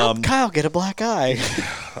 Help Kyle get a black eye.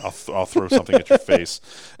 I'll throw something at your face.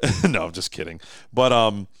 No, I'm just kidding.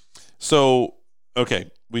 But, so,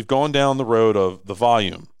 okay. We've gone down the road of the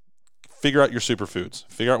volume. Figure out your superfoods.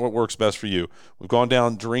 Figure out what works best for you. We've gone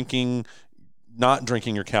down not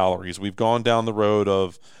drinking your calories. We've gone down the road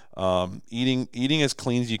of eating as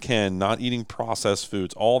clean as you can, not eating processed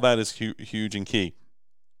foods. All that is huge and key.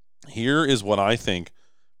 Here is what I think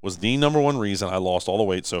was the number one reason I lost all the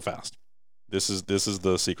weight so fast. This is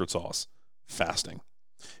the secret sauce: fasting.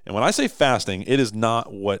 And when I say fasting, it is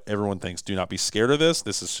not what everyone thinks. Do not be scared of this.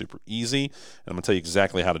 This is super easy, and I'm going to tell you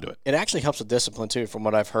exactly how to do it. It actually helps with discipline, too, from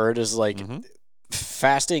what I've heard, is like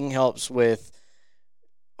fasting helps with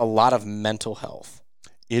a lot of mental health.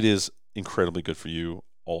 It is incredibly good for you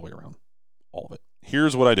all the way around, all of it.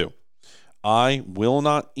 Here's what I do. I will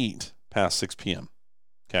not eat past 6 p.m.,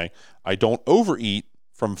 okay? I don't overeat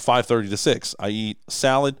from 5:30 to 6. I eat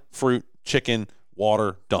salad, fruit, chicken,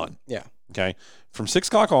 water, done. Yeah. Okay? From 6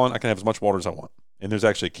 o'clock on, I can have as much water as I want. And there's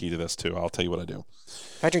actually a key to this, too. I'll tell you what I do.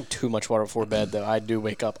 If I drink too much water before bed, though, I do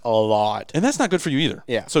wake up a lot. And that's not good for you either.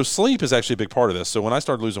 Yeah. So sleep is actually a big part of this. So when I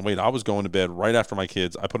started losing weight, I was going to bed right after my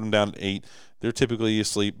kids. I put them down at 8. They're typically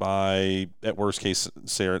asleep by, at worst case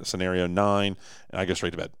scenario, 9. And I go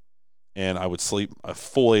straight to bed. And I would sleep a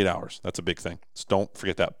full 8 hours. That's a big thing. So don't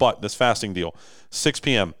forget that. But this fasting deal, 6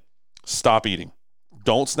 p.m., stop eating.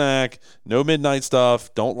 Don't snack. No midnight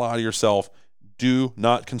stuff. Don't lie to yourself. Do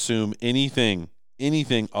not consume anything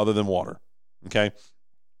other than water, okay?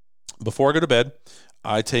 Before I go to bed,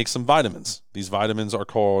 I take some vitamins. These vitamins are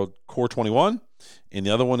called Core 21, and the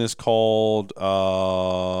other one is called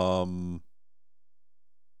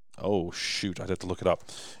oh shoot, I'd have to look it up.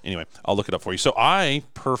 Anyway, I'll look it up for you. So I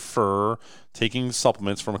prefer taking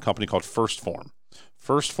supplements from a company called First Form.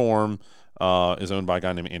 First Form is owned by a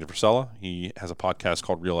guy named Andy Frisella. He has a podcast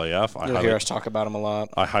called Real AF. You'll hear us talk about him a lot.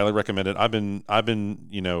 I highly recommend it. I've been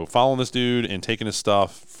following this dude and taking his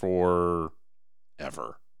stuff for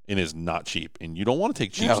ever. It is not cheap, and you don't want to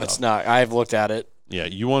take cheap stuff. No, it's not. I've looked at it. Yeah,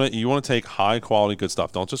 you want to take high quality good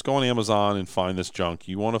stuff. Don't just go on Amazon and find this junk.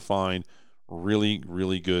 You want to find really,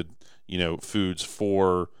 really good, foods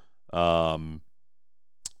for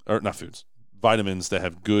vitamins that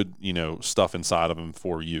have good, stuff inside of them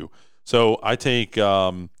for you. So I take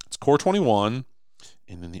it's Core 21,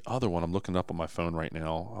 and then the other one I'm looking up on my phone right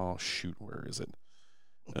now. Oh shoot, where is it?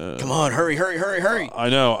 Come on, hurry! I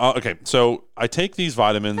know. Okay, so I take these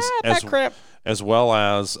vitamins as well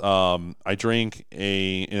as I drink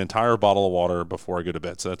an entire bottle of water before I go to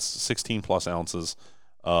bed. So that's 16 plus ounces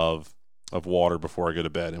of water before I go to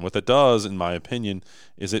bed. And what that does, in my opinion,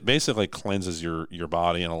 is it basically cleanses your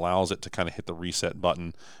body and allows it to kind of hit the reset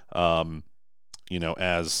button.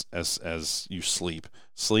 As you sleep,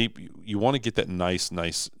 you want to get that nice,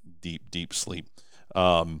 deep sleep.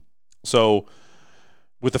 So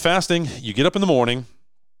with the fasting, you get up in the morning.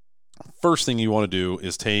 First thing you want to do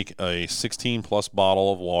is take a 16 plus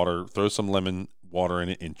bottle of water, throw some lemon water in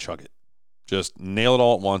it, and chug it. Just nail it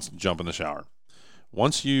all at once. Jump in the shower.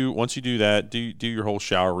 Once you do that, do your whole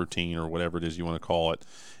shower routine or whatever it is you want to call it,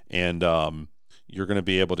 and you're going to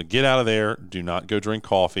be able to get out of there. Do not go drink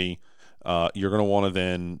coffee. You're going to want to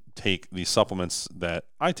then take these supplements that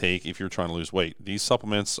I take if you're trying to lose weight. These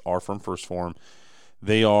supplements are from First Form.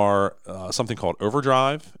 They are something called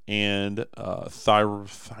Overdrive and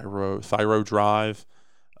Thyrodrive.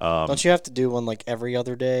 Don't you have to do one like every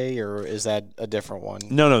other day, or is that a different one?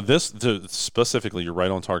 No. Specifically, you're right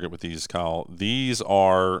on target with these, Kyle. These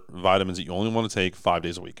are vitamins that you only want to take 5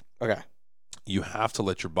 days a week. Okay. You have to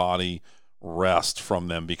let your body rest from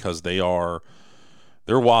them because they're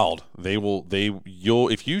wild.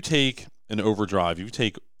 If you take an Overdrive, if you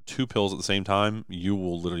take 2 pills at the same time, you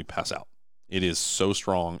will literally pass out. It is so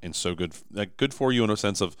strong and so good for you in a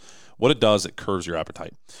sense of what it does. It curbs your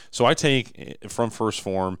appetite. So I take from First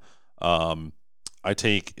Form. I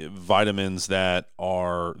take vitamins that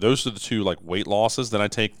those are the 2 like weight losses. Then I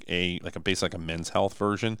take a men's health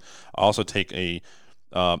version. I also take it's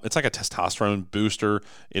like a testosterone booster.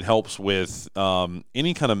 It helps with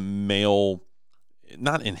any kind of male,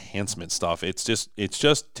 not enhancement stuff. It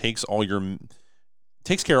just takes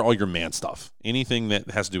care of all your man stuff. Anything that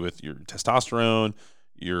has to do with your testosterone,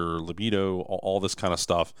 your libido, all this kind of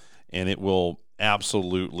stuff, and it will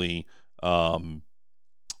absolutely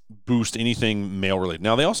boost anything male related.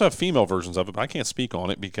 Now they also have female versions of it, but I can't speak on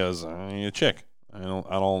it because I'm a chick.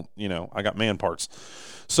 I got man parts.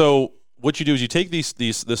 So what you do is you take this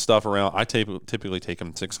stuff around. I typically take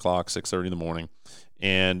them 6 o'clock, 6:30 in the morning,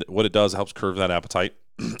 and what it does, it helps curb that appetite.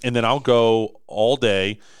 And then I'll go all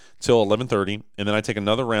day till 11:30, and then I take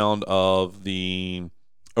another round of the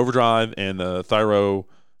Overdrive and the Thyrodrive.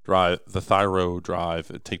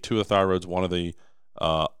 Take 2 of the Thyroids, 1 of the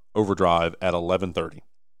Overdrive at 11:30.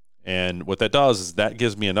 And what that does is that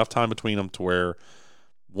gives me enough time between them to where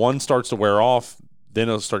one starts to wear off, then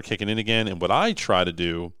it'll start kicking in again. And what I try to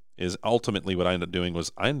do is ultimately what I end up doing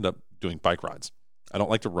bike rides. I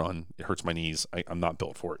don't like to run. It hurts my knees. I'm not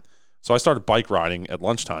built for it. So I started bike riding at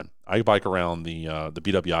lunchtime. I bike around the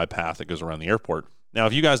BWI path that goes around the airport. Now,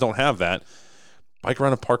 if you guys don't have that, bike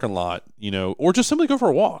around a parking lot, or just simply go for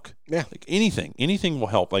a walk. Yeah. Like anything will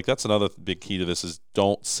help. Like that's another big key to this is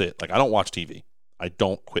don't sit. Like I don't watch TV. I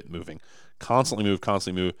don't quit moving. Constantly move,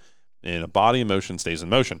 and a body in motion stays in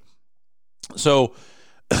motion. So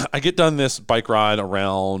I get done this bike ride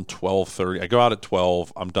around 12:30. I go out at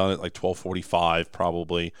 12. I'm done at like 12:45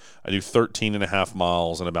 probably. I do 13 and a half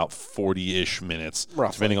miles in about 40-ish minutes,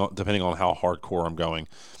 roughly, depending on how hardcore I'm going.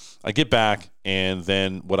 I get back, and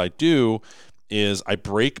then what I do is I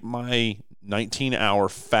break my 19-hour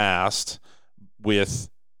fast with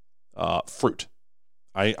fruit.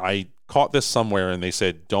 I caught this somewhere, and they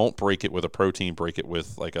said don't break it with a protein, break it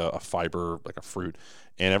with like a fiber, like a fruit.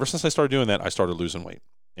 And ever since I started doing that, I started losing weight.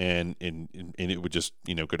 And it would just,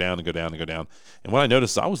 go down and go down and go down. And what I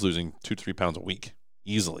noticed is I was losing 2 to 3 pounds a week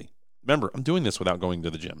easily. Remember, I'm doing this without going to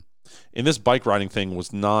the gym. And this bike riding thing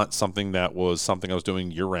was not something I was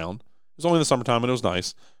doing year round. It was only in the summertime, and it was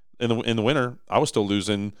nice. In the winter, I was still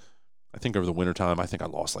losing. I think over the wintertime, I think I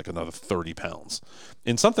lost like another 30 pounds.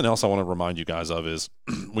 And something else I want to remind you guys of is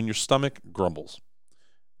when your stomach grumbles,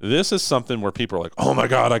 This is something where people are like, oh my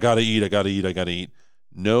God, I got to eat, I got to eat, I got to eat.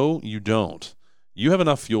 No, you don't. You have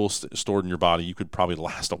enough fuel stored in your body, you could probably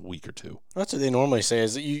last a week or two. That's what they normally say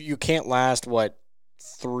is that you can't last,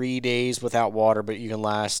 3 days without water, but you can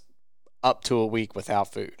last up to a week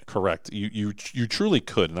without food. Correct. You truly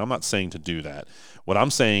could, and I'm not saying to do that. What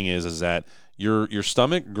I'm saying is that your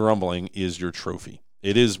stomach grumbling is your trophy.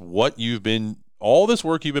 It is what you've been, all this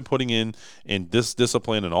work you've been putting in this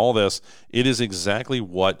discipline and all this, it is exactly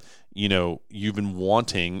what, you've been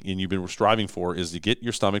wanting and you've been striving for, is to get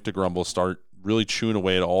your stomach to grumble, start really chewing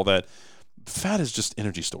away at all that. Fat is just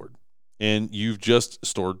energy stored, and you've just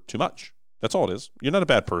stored too much. That's all it is. You're not a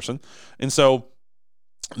bad person. And so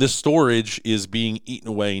this storage is being eaten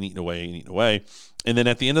away and eaten away and eaten away. And then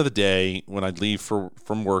at the end of the day, when I'd leave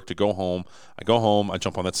from work to go home, I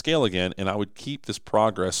jump on that scale again, and I would keep this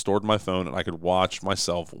progress stored in my phone, and I could watch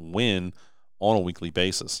myself win on a weekly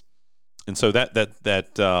basis. And so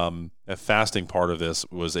that fasting part of this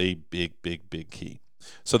was a big, big, big key.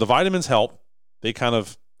 So the vitamins help. They kind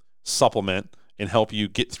of supplement and help you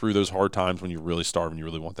get through those hard times when you're really starving, you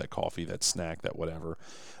really want that coffee, that snack, that whatever.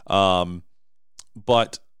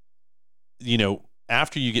 But,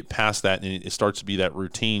 after you get past that and it starts to be that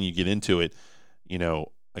routine, you get into it,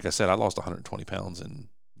 like I said, I lost 120 pounds in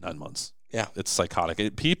 9 months. Yeah. It's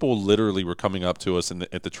psychotic. People literally were coming up to us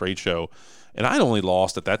at the trade show, and I only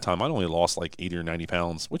lost like 80 or 90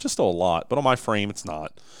 pounds, which is still a lot, but on my frame, it's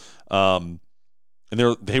not. And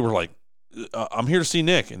they were like, I'm here to see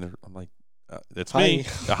Nick. And I'm like, that's me.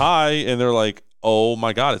 Hi. And they're like, oh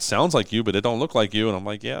my God, it sounds like you, but it don't look like you. And I'm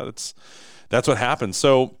like, yeah, that's what happened.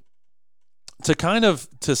 So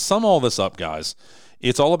to sum all this up, guys,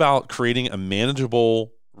 it's all about creating a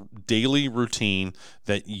manageable daily routine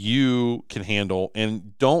that you can handle,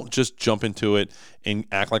 and don't just jump into it and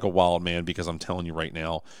act like a wild man, because I'm telling you right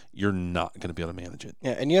now, you're not going to be able to manage it.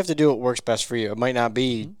 Yeah, and you have to do what works best for you. It might not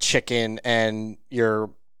be chicken and your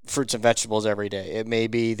fruits and vegetables every day. It may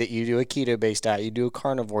be that you do a keto-based diet, you do a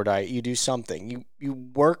carnivore diet, you do something. You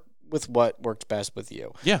work with what works best with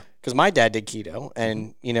you. Yeah. Because my dad did keto,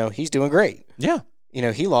 and, he's doing great. Yeah.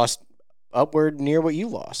 He lost upward near what you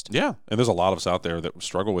lost. Yeah. And there's a lot of us out there that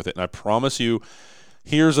struggle with it. And I promise you,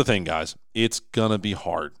 here's the thing, guys. It's going to be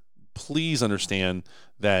hard. Please understand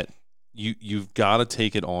that you've got to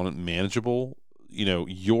take it on manageable,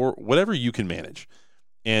 your whatever you can manage.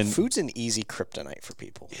 And food's an easy kryptonite for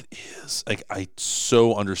people. It is. Like, I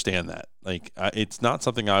so understand that. Like, it's not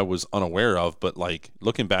something I was unaware of, but like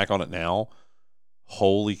looking back on it now,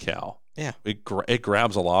 holy cow. Yeah. It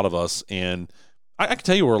grabs a lot of us. And I can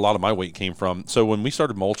tell you where a lot of my weight came from. So when we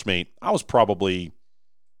started Mulchmate, I was probably,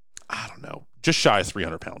 I don't know, just shy of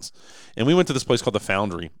 300 pounds. And we went to this place called The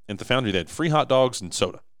Foundry. And at The Foundry, they had free hot dogs and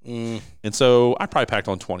soda. And so I probably packed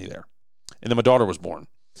on 20 there. And then my daughter was born.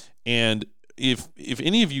 And if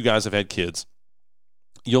any of you guys have had kids,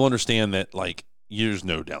 you'll understand that, like, there's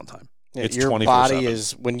no downtime. Yeah, it's your 24/7. body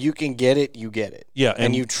is, when you can get it, you get it. Yeah,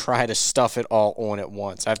 and you try to stuff it all on at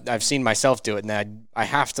once. I've seen myself do it, and I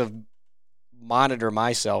have to monitor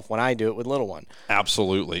myself when I do it with little one.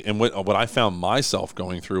 Absolutely. And what I found myself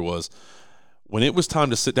going through was, when it was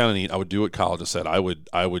time to sit down and eat, I would do what Kyle just said. I would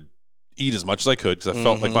eat as much as I could, because I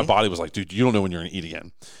felt like my body was like, dude, you don't know when you're going to eat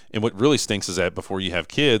again. And what really stinks is that before you have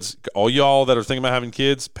kids, all y'all that are thinking about having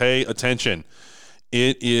kids, pay attention.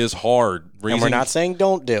 It is hard. And we're not saying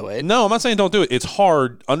don't do it. No, I'm not saying don't do it. It's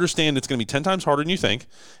hard. Understand it's going to be 10 times harder than you think,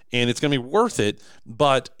 and it's going to be worth it.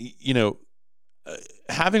 But,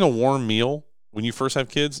 having a warm meal when you first have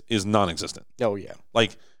kids is non-existent. Oh, yeah.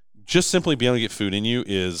 Like, just simply being able to get food in you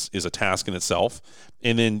is a task in itself.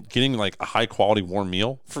 And then getting like a high quality warm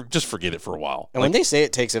meal, just forget it for a while. And when they say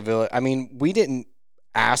it takes a village, I mean, we didn't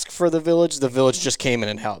ask for the village. The village just came in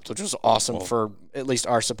and helped, which was awesome for at least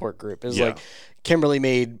our support group. It was like Kimberly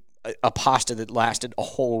made a pasta that lasted a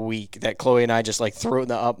whole week that Chloe and I just like threw it in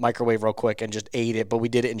the microwave real quick and just ate it. But we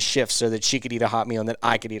did it in shifts so that she could eat a hot meal and then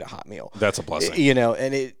I could eat a hot meal. That's a blessing.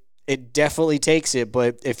 And it definitely takes it.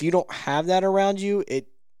 But if you don't have that around you,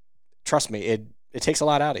 trust me, it takes a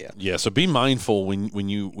lot out of you. Yeah, so be mindful when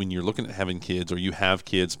you're looking at having kids, or you have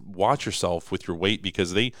kids, watch yourself with your weight,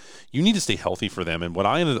 because you need to stay healthy for them. And what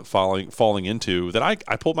I ended up falling into, that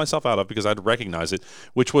I pulled myself out of because I'd recognize it,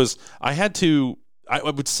 which was I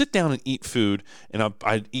would sit down and eat food, and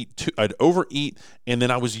I'd overeat, and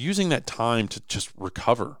then I was using that time to just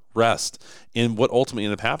recover, rest. And what ultimately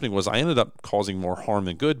ended up happening was I ended up causing more harm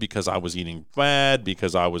than good, because I was eating bad,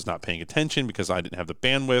 because I was not paying attention, because I didn't have the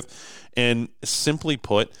bandwidth. And simply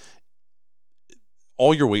put,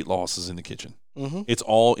 all your weight loss is in the kitchen. Mm-hmm. It's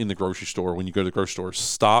all in the grocery store. When you go to the grocery store,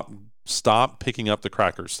 stop Stop picking up the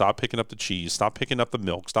crackers. Stop picking up the cheese. Stop picking up the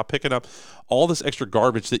milk. Stop picking up all this extra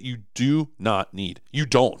garbage that you do not need. You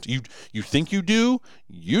don't. You think you do.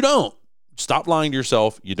 You don't. Stop lying to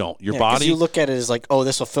yourself. You don't. Your body. You look at it as like, oh,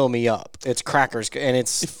 this will fill me up. It's crackers, and it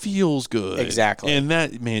feels good. Exactly. And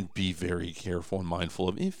that, man, be very careful and mindful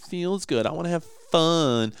of. It feels good. I want to have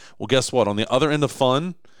fun. Well, guess what? On the other end of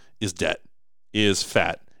fun is debt, is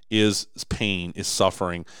fat, is pain, is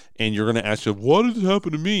suffering. And you're going to ask you, what did it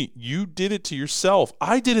happen to me? You did it to yourself.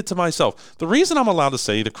 I did it to myself. The reason I'm allowed to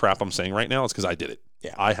say the crap I'm saying right now is because I did it.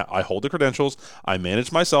 Yeah. I hold the credentials. I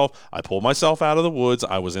managed myself. I pulled myself out of the woods.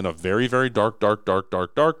 I was in a very, very dark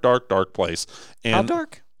place. And how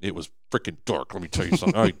dark? It was freaking dark. Let me tell you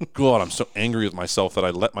something. Oh, God, I'm so angry with myself that I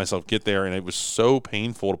let myself get there, and it was so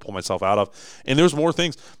painful to pull myself out of. And there's more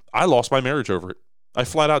things. I lost my marriage over it. I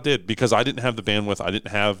flat out did, because I didn't have the bandwidth. I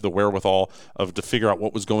didn't have the wherewithal to figure out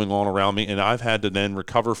what was going on around me. And I've had to then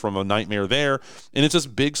recover from a nightmare there. And it's this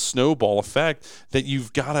big snowball effect that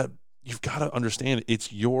you've got to understand.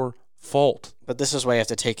 It's your fault. But this is why you have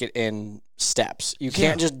to take it in steps. You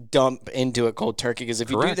can't just dump into it cold turkey, because if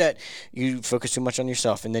you do that, you focus too much on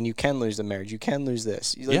yourself, and then you can lose the marriage. You can lose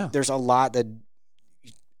this. There's a lot that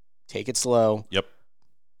take it slow. Yep.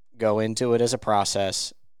 Go into it as a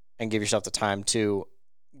process and give yourself the time to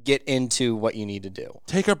get into what you need to do.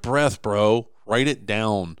 Take a breath, bro. Write it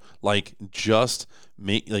down.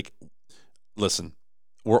 Listen,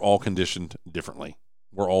 we're all conditioned differently.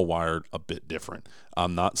 We're all wired a bit different.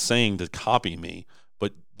 I'm not saying to copy me,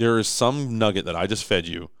 but there is some nugget that I just fed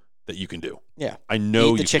you that you can do. Yeah. I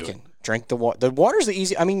know Eat the chicken. Drink the water. The water's the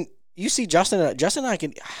easy. I mean, you see Justin and I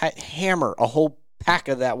can hammer a whole pack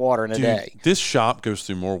of that water in a day. This shop goes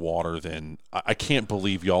through more water than I can't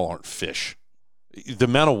believe y'all aren't fish. The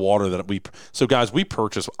amount of water that guys, we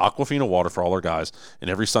purchase Aquafina water for all our guys, and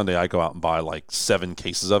every Sunday I go out and buy like 7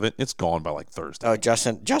 cases of it. It's gone by like Thursday. Oh,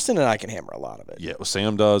 Justin and I can hammer a lot of it. Yeah, well,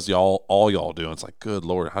 Sam does. All y'all do. And it's like, good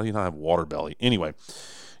Lord, how do you not have water belly? Anyway,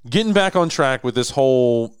 getting back on track with this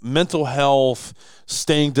whole mental health,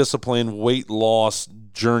 staying disciplined, weight loss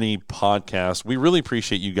journey podcast. We really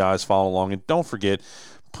appreciate you guys following along. And don't forget,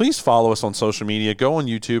 please follow us on social media. Go on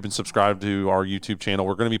YouTube and subscribe to our YouTube channel.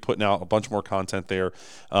 We're going to be putting out a bunch more content there.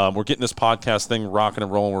 We're getting this podcast thing rocking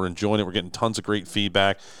and rolling. We're enjoying it. We're getting tons of great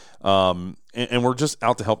feedback. And we're just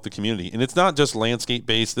out to help the community. And it's not just landscape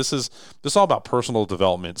based. This is all about personal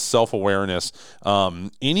development, self-awareness,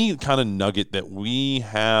 any kind of nugget that we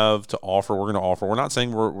have to offer, we're going to offer. We're not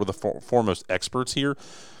saying we're the foremost experts here,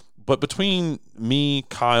 but between me,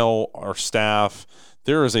 Kyle, our staff,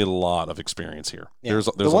 there is a lot of experience here. Yeah. There's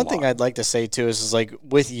the one thing I'd like to say too is like,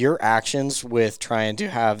 with your actions with trying to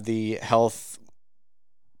have the health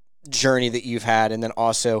journey that you've had, and then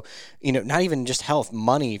also, not even just health,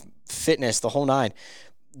 money, fitness, the whole nine.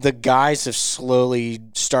 The guys have slowly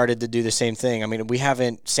started to do the same thing. I mean,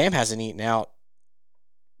 Sam hasn't eaten out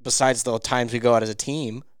besides the times we go out as a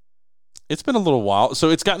team. It's been a little while.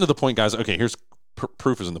 So it's gotten to the point, guys. Okay, here's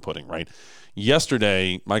proof is in the pudding, right?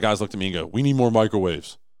 Yesterday, my guys looked at me and go, we need more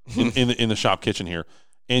microwaves in the shop kitchen here.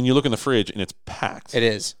 And you look in the fridge and it's packed. It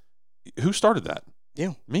is. Who started that?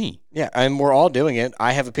 You. Me. Yeah, and we're all doing it.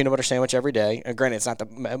 I have a peanut butter sandwich every day. And granted, it's not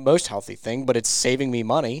the most healthy thing, but it's saving me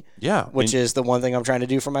money. Yeah. Which is the one thing I'm trying to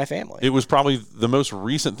do for my family. It was probably the most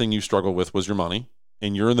recent thing you struggled with was your money,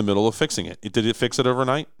 and you're in the middle of fixing it. Did it fix it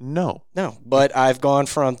overnight? No. No, but I've gone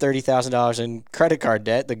from $30,000 in credit card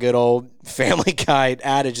debt, the good old Family Guy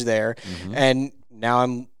adage there, and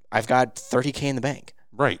now I've got $30K in the bank.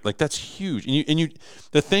 Right, like that's huge. And you.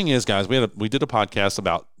 The thing is, guys, we did a podcast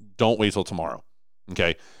about don't wait till tomorrow.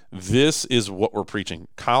 Okay, this is what we're preaching.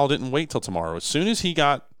 Kyle didn't wait till tomorrow. As soon as he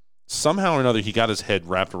got somehow or another, he got his head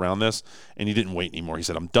wrapped around this, and he didn't wait anymore. He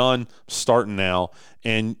said, "I'm done, starting now."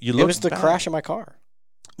 And you look. It was the crash of my car.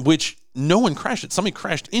 Which no one crashed it. Somebody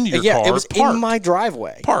crashed into your car. Yeah, it was parked, in my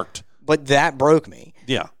driveway. Parked. But that broke me.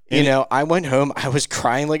 Yeah. I went home. I was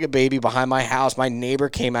crying like a baby behind my house. My neighbor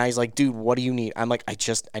came out. He's like, dude, what do you need? I'm like,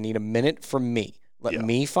 I need a minute for me. Let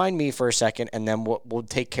me find me for a second, and then we'll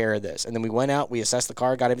take care of this. And then we went out. We assessed the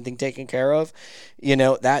car, got everything taken care of.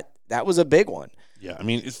 That was a big one. Yeah, I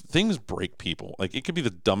mean, things break people. Like, it could be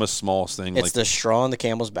the dumbest, smallest thing. It's the straw on the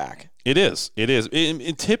camel's back. It is.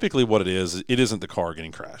 It typically what it isn't the car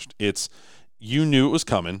getting crashed. It's you knew it was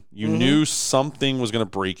coming. You knew something was going to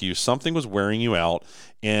break you. Something was wearing you out.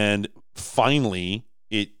 And finally,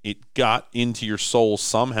 it got into your soul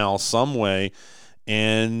somehow, some way,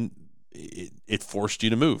 and it forced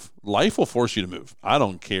you to move. Life will force you to move. I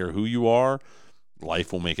don't care who you are.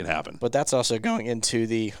 life will make it happen. But that's also going into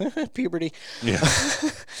the puberty. Yeah.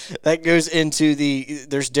 That goes into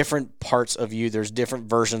there's different parts of you. There's different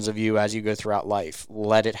versions of you as you go throughout life.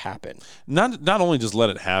 Let it happen. Not only just let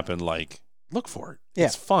it happen, like look for it. Yeah.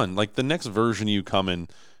 It's fun. Like the next version you come in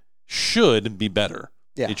should be better.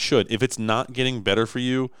 Yeah. It should. If it's not getting better for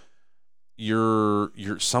you, you're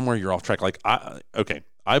somewhere you're off track. Like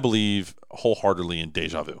I believe wholeheartedly in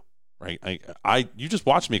deja vu, right? You just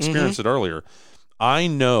watched me experience it earlier. I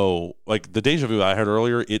know, like the deja vu I had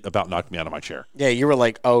earlier, it about knocked me out of my chair. Yeah, you were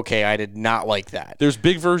like, okay, I did not like that. There's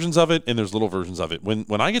big versions of it and there's little versions of it.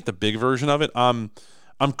 When I get the big version of it, I'm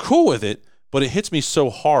cool with it, but it hits me so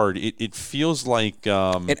hard. It feels like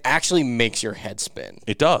it actually makes your head spin.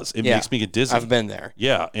 It does. It makes me get dizzy. I've been there.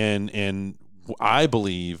 Yeah, and I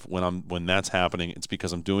believe when that's happening, it's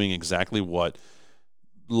because I'm doing exactly what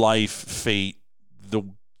life, fate,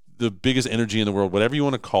 the biggest energy in the world, whatever you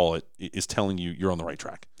want to call it, is telling you you're on the right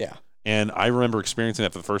track. Yeah. And I remember experiencing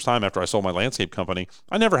that for the first time after I sold my landscape company.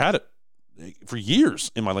 I never had it for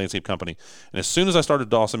years in my landscape company. And as soon as I started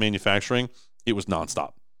Dawson Manufacturing, it was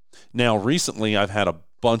nonstop. Now, recently, I've had a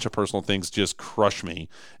bunch of personal things just crush me,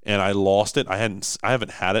 and I lost it. I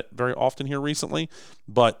haven't had it very often here recently,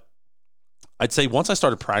 but I'd say once I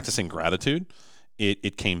started practicing gratitude,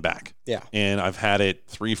 it came back. Yeah. And I've had it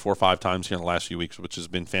 3, 4, 5 times here in the last few weeks, which has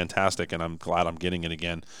been fantastic, and I'm glad I'm getting it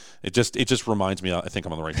again. It just reminds me I think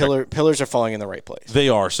I'm on the right track. Pillars are falling in the right place. They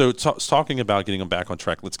are. So talking about getting them back on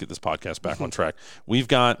track, let's get this podcast back on track. We've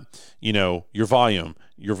got, your volume,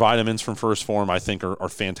 your vitamins from First Form, I think are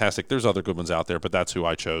fantastic. There's other good ones out there, but that's who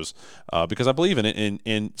I chose because I believe in it.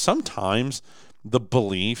 And sometimes the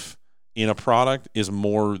belief in a product is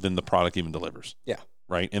more than the product even delivers. Yeah.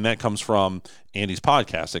 Right. And that comes from Andy's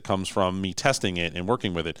podcast. It comes from me testing it and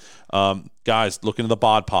working with it. Guys, look into the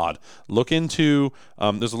Bod Pod. Look into,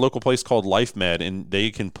 there's a local place called Life Med, and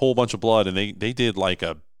they can pull a bunch of blood, and they did like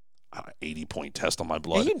a 80-point test on my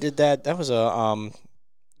blood. Yeah, you did that. That was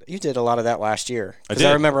you did a lot of that last year. Because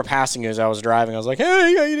I remember passing you as I was driving. I was like,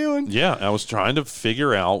 hey, how you doing? Yeah, I was trying to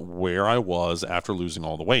figure out where I was after losing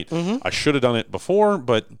all the weight. Mm-hmm. I should have done it before,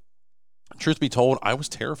 but truth be told, I was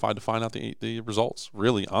terrified to find out the results,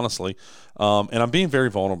 really, honestly. And I'm being very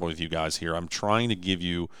vulnerable with you guys here. I'm trying to give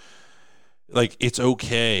you, like, it's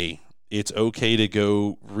okay. It's okay to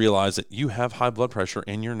go realize that you have high blood pressure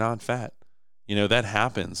and you're not fat. That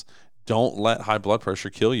happens. Don't let high blood pressure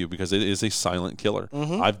kill you because it is a silent killer.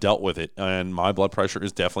 Mm-hmm. I've dealt with it, and my blood pressure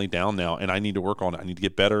is definitely down now, and I need to work on it. I need to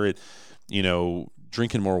get better at,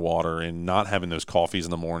 drinking more water and not having those coffees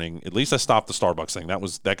in the morning. At least I stopped the Starbucks thing.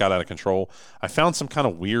 That got out of control. I found some kind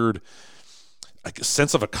of weird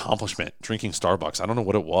sense of accomplishment drinking Starbucks. I don't know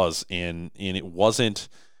what it was, and it wasn't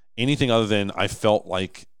anything other than I felt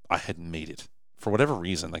like I had made it for whatever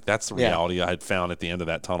reason. Like that's the reality I had found at the end of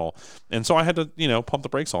that tunnel, and so I had to pump the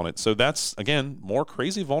brakes on it. So that's again more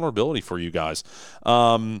crazy vulnerability for you guys.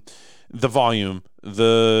 The volume,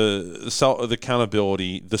 the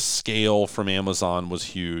accountability, the scale from Amazon was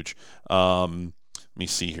huge. Let me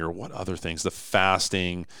see here. What other things? The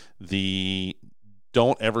fasting, the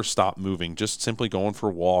don't ever stop moving. Just simply going for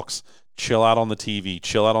walks, chill out on the TV,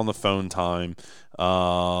 chill out on the phone time.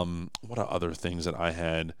 What are other things that I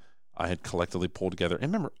had collectively pulled together?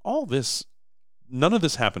 And remember, none of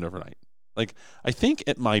this happened overnight. Like I think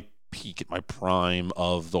at my peak, at my prime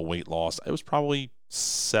of the weight loss, it was probably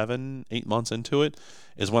 7-8 months into it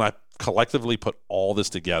is when I collectively put all this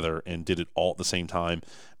together and did it all at the same time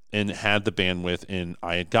and had the bandwidth, and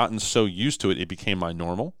I had gotten so used to it, it became my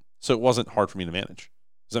normal. So it wasn't hard for me to manage.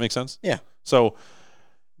 Does that make sense? Yeah. So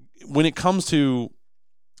when it comes to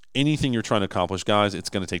anything you're trying to accomplish, guys, it's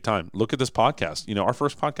going to take time. Look at this podcast. Our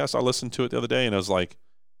first podcast, I listened to it the other day and I was like,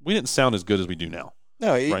 we didn't sound as good as we do now.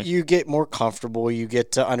 No, right? You get more comfortable. You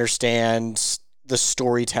get to understand the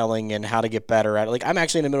storytelling and how to get better at it. Like I'm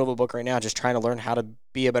actually in the middle of a book right now, just trying to learn how to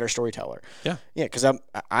be a better storyteller. Yeah. Yeah. Cause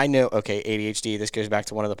I know, okay, ADHD, this goes back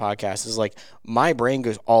to one of the podcasts, is like my brain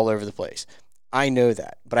goes all over the place. I know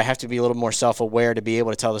that, but I have to be a little more self-aware to be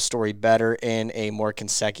able to tell the story better in a more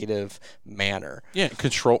consecutive manner. Yeah,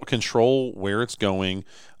 control where it's going,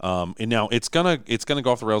 and now it's gonna go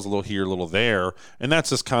off the rails a little here, a little there, and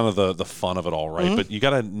that's just kind of the fun of it all, right? Mm-hmm. But you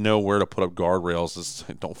got to know where to put up guardrails.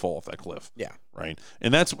 Don't fall off that cliff. Yeah, right.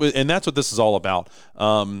 And that's what this is all about.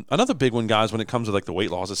 Another big one, guys, when it comes to like the weight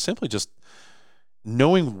loss, is simply just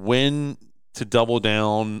knowing when to double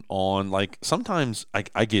down on. Like sometimes I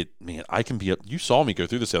can be you saw me go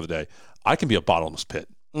through this the other day. I can be a bottomless pit.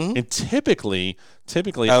 Mm-hmm. And typically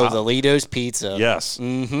the Lido's Pizza. Yes.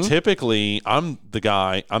 Mm-hmm. Typically I'm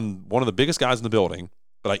one of the biggest guys in the building,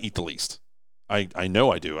 but I eat the least. I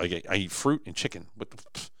know I do. I eat fruit and chicken.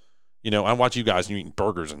 I watch you guys and you're eating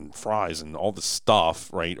burgers and fries and all this stuff,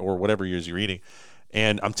 right? Or whatever it is you're eating.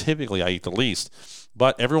 And I eat the least.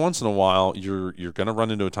 But every once in a while, you're going to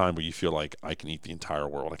run into a time where you feel like I can eat the entire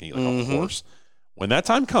world. I can eat like a horse. When that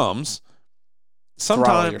time comes,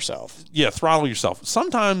 throttle yourself. Yeah, throttle yourself.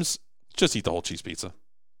 Sometimes just eat the whole cheese pizza.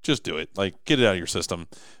 Just do it. Like, get it out of your system.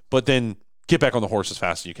 But then get back on the horse as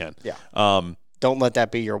fast as you can. Yeah. Don't let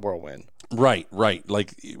that be your whirlwind. Right.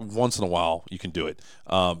 Like, once in a while, you can do it.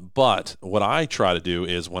 But what I try to do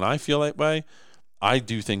is when I feel that way, I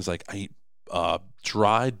do things like I eat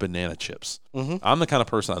dried banana chips. I'm the kind of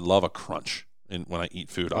person, I love a crunch when I eat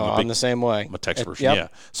food. I'm the same way. I'm a text person, yeah.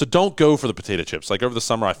 So don't go for the potato chips. Like over the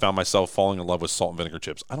summer, I found myself falling in love with salt and vinegar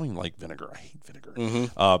chips. I don't even like vinegar. I hate vinegar.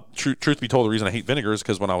 Truth be told, the reason I hate vinegar is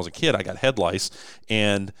because when I was a kid, I got head lice,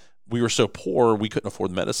 and we were so poor, we couldn't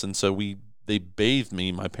afford medicine, so my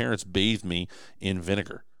parents bathed me in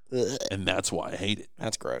vinegar. Ugh. And that's why I hate it.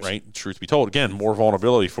 That's gross. Right? Truth be told, again, more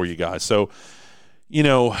vulnerability for you guys. So,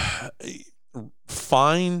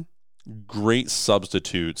 find great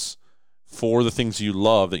substitutes for the things you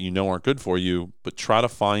love that you know aren't good for you, but try to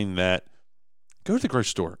find that. Go to the grocery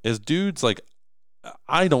store. As dudes, like,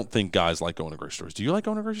 I don't think guys like going to grocery stores. Do you like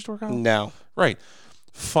going to a grocery store, Kyle? No. Right.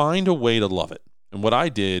 Find a way to love it. And what I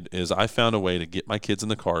did is I found a way to get my kids in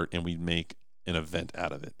the cart and we'd make an event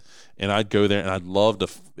out of it. And I'd go there and I'd love to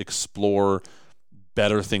explore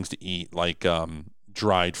better things to eat, like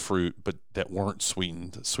dried fruit, but that weren't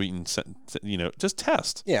sweetened, just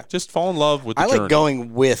test. Yeah. Just fall in love with the journey. I like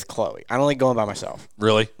going with Chloe. I don't like going by myself.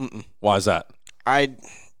 Really? Mm-mm. Why is that? I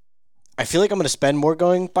feel like I'm going to spend more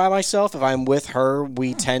going by myself. If I'm with her,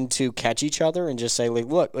 we tend to catch each other and just say, like,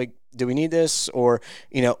 look, like, do we need this? Or,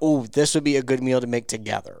 this would be a good meal to make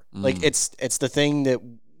together. Like, it's the thing that,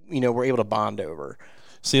 we're able to bond over.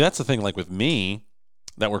 See, that's the thing. Like with me,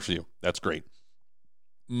 that works for you. That's great.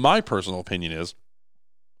 My personal opinion is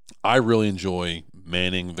I really enjoy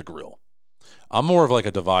manning the grill. I'm more of like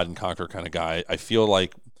a divide and conquer kind of guy. I feel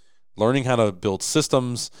like learning how to build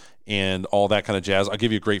systems and all that kind of jazz. I'll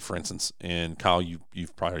give you a great for instance. And Kyle,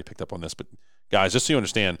 you've probably already picked up on this, but guys, just so you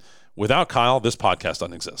understand, without Kyle, this podcast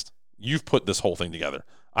doesn't exist. You've put this whole thing together.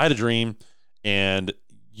 I had a dream, and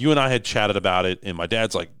you and I had chatted about it, and my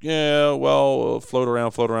dad's like, yeah, well, float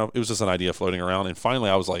around. It was just an idea floating around. And finally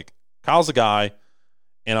I was like, Kyle's the guy.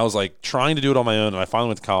 And I was like trying to do it on my own. And I finally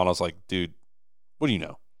went to Kyle and I was like, dude, what do you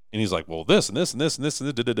know? And he's like, well, this and this and this and this and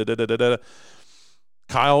this.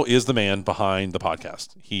 Kyle is the man behind the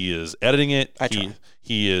podcast. He is editing it.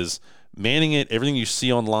 He is manning it. Everything you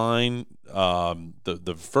see online,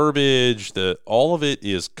 the verbiage, all of it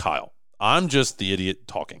is Kyle. I'm just the idiot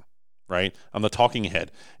talking, right? I'm the talking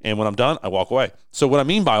head. And when I'm done, I walk away. So what I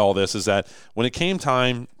mean by all this is that when it came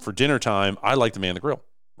time for dinner time, I like to man the grill,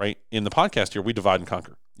 right? In the podcast here, we divide and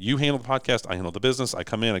conquer. You handle the podcast, I handle the business. I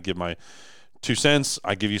come in, I give my 2 cents,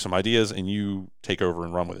 I give you some ideas, and you take over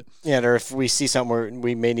and run with it. Yeah, or if we see something where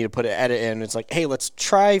we may need to put an edit in, it's like, hey, let's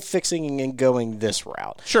try fixing and going this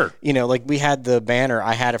route. Sure. Like we had the banner.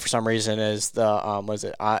 I had it for some reason as the,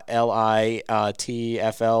 LITFL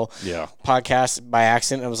podcast by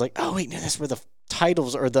accident. I was like, oh, wait, no, that's where the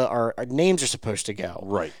titles or our names are supposed to go.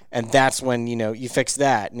 Right. And that's when, you fix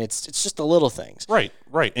that. And it's just the little things. Right.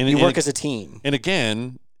 And you work as a team. And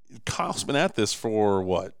again, Kyle's been at this for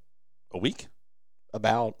what? A week?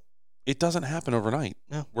 It doesn't happen overnight.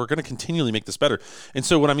 No. We're going to continually make this better. And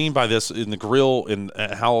so what I mean by this in the grill and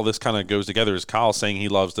how all this kind of goes together is Kyle saying he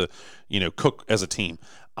loves to, cook as a team.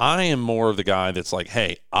 I am more of the guy that's like,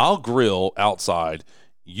 hey, I'll grill outside,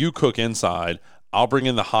 you cook inside, I'll bring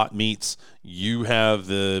in the hot meats, you have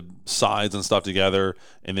the sides and stuff together,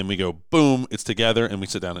 and then we go, boom, it's together, and we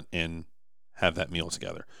sit down and have that meal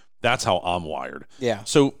together. That's how I'm wired. Yeah.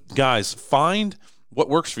 So, guys, find what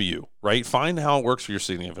works for you, right? Find how it works for your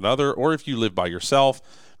significant other, or if you live by yourself,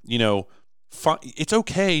 it's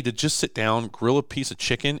okay to just sit down, grill a piece of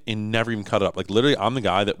chicken, and never even cut it up. Like literally, I'm the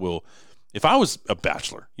guy that will. If I was a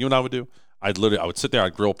bachelor, you know what I would do? I would sit there,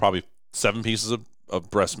 I'd grill probably 7 pieces of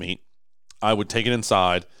breast meat. I would take it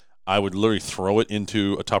inside. I would literally throw it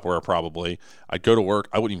into a Tupperware probably. I'd go to work.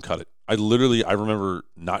 I wouldn't even cut it. I remember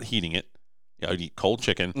not heating it. I'd eat cold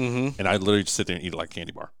chicken, and I'd literally just sit there and eat it like a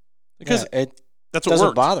candy bar because that's what doesn't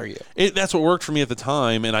worked. Bother you. That's what worked for me at the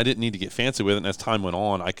time, and I didn't need to get fancy with it. And as time went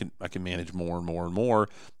on, I can manage more and more and more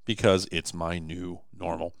because it's my new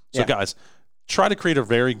normal. So guys, try to create a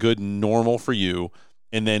very good normal for you,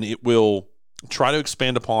 and then it will try to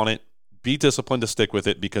expand upon it. be disciplined to stick with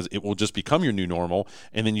it because it will just become your new normal.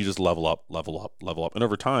 And then you just level up. And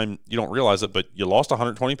over time, you don't realize it, but you lost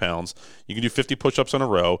 120 pounds. You can do 50 push-ups in a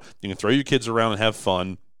row. You can throw your kids around and have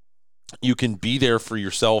fun. You can be there for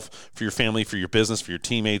yourself, for your family, for your business, for your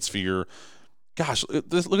teammates, for your, gosh,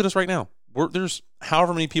 look at us right now. There's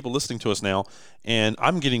however many people listening to us now, and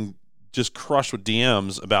I'm getting just crushed with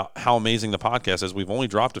DMs about how amazing the podcast is. We've only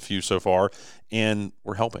dropped a few so far, and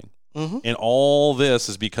we're helping. Mm-hmm. And all this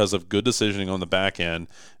is because of good decisioning on the back end,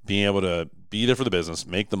 being able to be there for the business,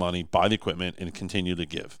 make the money, buy the equipment, and continue to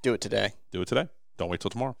give. Do it today. Don't wait till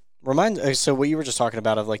tomorrow. So what you were just talking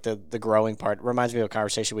about of like the growing part reminds me of a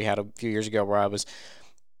conversation we had a few years ago where I was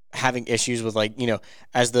having issues with, like,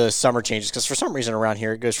 as the summer changes, because for some reason around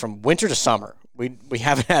here it goes from winter to summer. We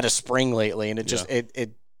haven't had a spring lately, and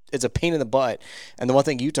it's a pain in the butt. And the one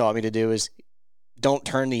thing you taught me to do is don't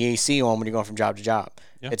turn the AC on when you're going from job to job.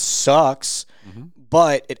 Yeah. It sucks,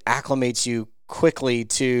 but it acclimates you quickly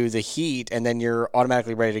to the heat, and then you're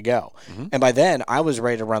automatically ready to go. And by then, I was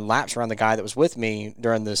ready to run laps around the guy that was with me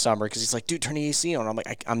during the summer because he's like, dude, turn the AC on. I'm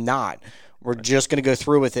like, I'm not. We're just going to go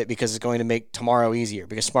through with it because it's going to make tomorrow easier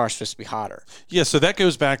because tomorrow's supposed to be hotter. Yeah, so that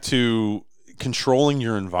goes back to controlling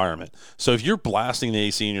your environment. So if you're blasting the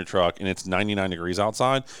AC in your truck and it's 99 degrees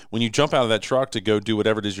outside, when you jump out of that truck to go do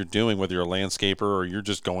whatever it is you're doing, whether you're a landscaper or you're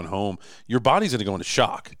just going home, your body's going to go into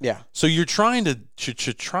shock. Yeah. So you're trying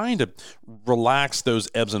to relax those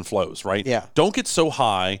ebbs and flows, right? Yeah. Don't get so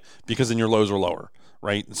high because then your lows are lower.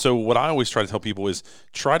 Right. So what I always try to tell people is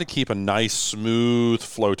try to keep a nice, smooth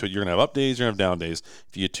flow to it. You're going to have up days, you're going to have down days.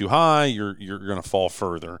 If you get too high, you're going to fall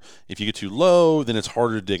further. If you get too low, then it's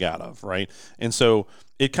harder to dig out of. Right. And so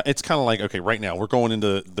it's kind of like, okay, right now we're going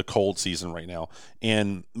into the cold season right now.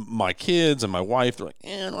 And my kids and my wife, they're like, I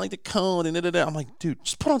don't like the cold. And da-da-da. I'm like, dude,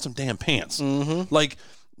 just put on some damn pants. Like,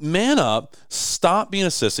 man up, stop being a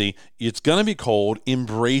sissy. It's going to be cold.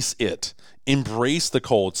 Embrace it. Embrace the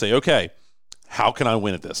cold. Say, okay, how can I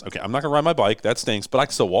win at this? Okay, I'm not going to ride my bike. That stinks, but I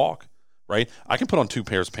can still walk, right? I can put on 2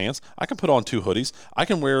 pairs of pants. I can put on 2 hoodies. I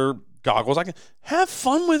can wear goggles. I can have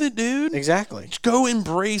fun with it, dude. Exactly. Just go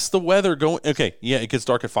embrace the weather. Okay, yeah, it gets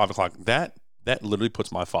dark at 5 o'clock. That literally puts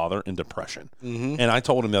my father in depression. And I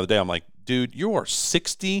told him the other day, I'm like, dude, you are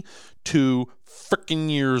 62 freaking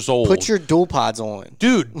years old. Put your dual pods on.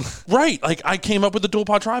 Dude, right. Like, I came up with the dual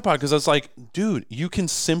pod tripod because I was like, dude, you can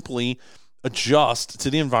simply adjust to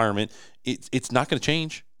the environment. It's not going to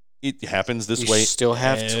change. It happens this way. You still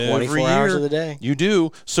have 24 hours of the day. You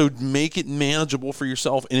do. So make it manageable for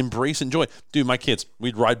yourself and embrace and enjoy. Dude, my kids,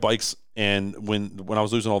 we'd ride bikes, and when I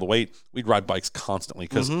was losing all the weight, we'd ride bikes constantly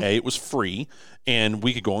because A, it was free, and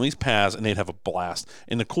we could go on these paths and they'd have a blast.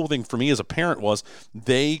 And the cool thing for me as a parent was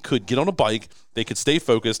they could get on a bike, they could stay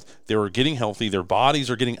focused, they were getting healthy, their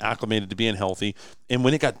bodies are getting acclimated to being healthy. And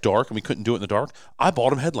when it got dark and we couldn't do it in the dark, I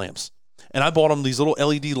bought them headlamps. And I bought them these little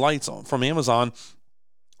LED lights from Amazon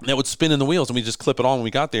that would spin in the wheels, and we just clip it on when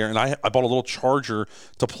we got there. And I bought a little charger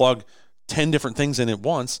to plug 10 different things in at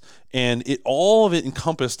once, and all of it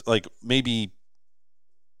encompassed like maybe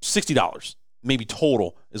 $60, maybe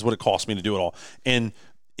total is what it cost me to do it all. And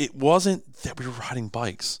it wasn't that we were riding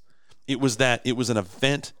bikes. It was that it was an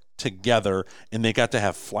event together, and they got to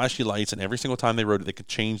have flashy lights, and every single time they rode it, they could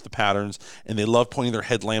change the patterns, and they loved pointing their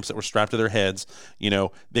headlamps that were strapped to their heads.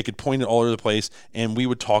 They could point it all over the place, and we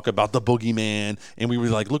would talk about the boogeyman, and we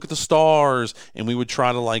would like, look at the stars, and we would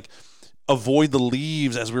try to like avoid the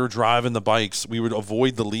leaves as we were driving the bikes. We would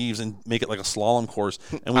avoid the leaves and make it like a slalom course.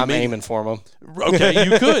 And I'm aiming for them. Okay,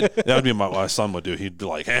 you could. That would be what my son would do. He'd be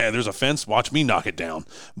like, hey, there's a fence. Watch me knock it down.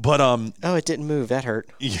 But oh, it didn't move. That hurt.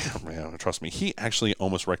 Yeah, man, trust me. He actually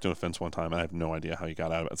almost wrecked into a fence one time, and I have no idea how he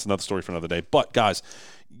got out of it. It's another story for another day. But guys,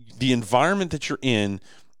 the environment that you're in,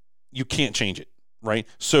 you can't change it, right?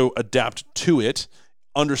 So adapt to it.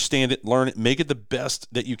 Understand it, learn it, make it the best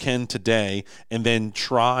that you can today, and then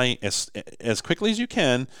try as quickly as you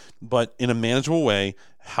can, but in a manageable way,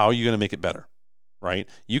 how are you going to make it better, right?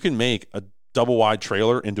 You can make a double-wide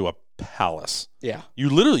trailer into a palace. Yeah.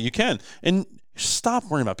 You can. And stop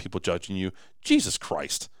worrying about people judging you. Jesus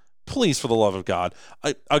Christ. Please, for the love of God.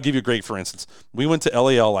 I'll give you a great, for instance. We went to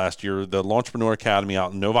LAL last year, the Launchpreneur Academy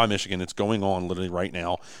out in Novi, Michigan. It's going on literally right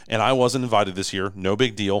now. And I wasn't invited this year. No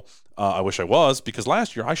big deal. I wish I was, because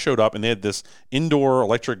last year I showed up and they had this indoor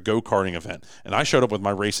electric go-karting event. And I showed up with my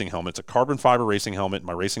racing helmet. It's a carbon fiber racing helmet,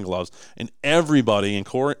 my racing gloves. And everybody,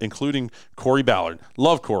 including Corey Ballard,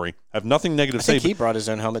 love Corey, have nothing negative to say. I think he brought his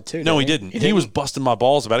own helmet too. No, he didn't. He was busting my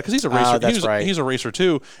balls about it because he's a racer. That's right. He's a racer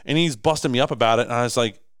too. And he's busting me up about it. And I was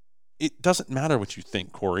like, it doesn't matter what you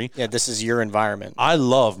think, Corey. Yeah, this is your environment. I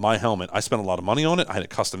love my helmet. I spent a lot of money on it. I had it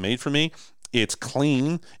custom made for me. It's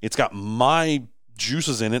clean. It's got my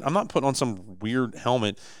juices in it. I'm not putting on some weird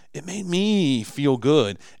helmet. It made me feel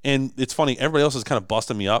good. And it's funny, everybody else is kind of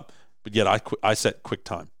busting me up, but yet I set quick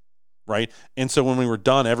time, right? And so when we were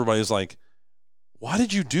done, everybody was like, why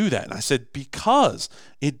did you do that? And I said, because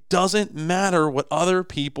it doesn't matter what other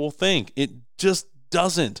people think. It just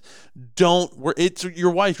doesn't. It's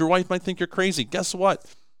your wife. Your wife might think you're crazy. Guess what?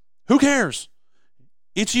 Who cares?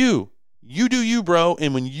 It's you. You do you, bro.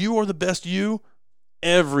 And when you are the best you,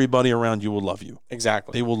 everybody around you will love you.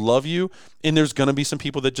 Exactly. They will love you. And there's going to be some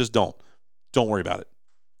people that just don't. Don't worry about it.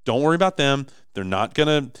 Don't worry about them. They're not going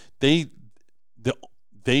to,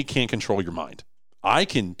 they can't control your mind. I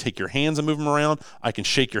can take your hands and move them around. I can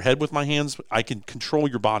shake your head with my hands. I can control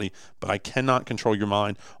your body, but I cannot control your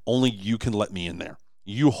mind. Only you can let me in there.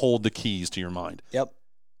 You hold the keys to your mind. Yep.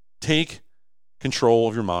 Take control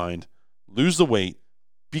of your mind. Lose the weight.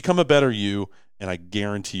 Become a better you. And I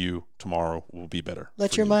guarantee you tomorrow will be better.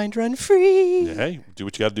 Let your mind run free. Yeah, hey, do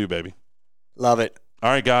what you got to do, baby. Love it. All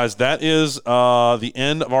right, guys, that is the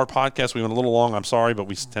end of our podcast. We went a little long. I'm sorry, but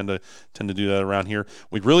we tend to do that around here.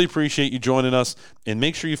 We really appreciate you joining us, and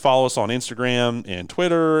make sure you follow us on Instagram and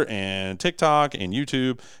Twitter and TikTok and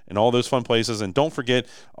YouTube and all those fun places. And don't forget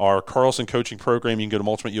our Carlson coaching program. You can go to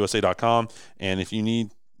multimateusa.com, and if you need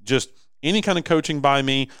just any kind of coaching by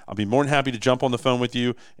me, I'll be more than happy to jump on the phone with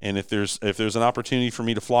you. And if there's an opportunity for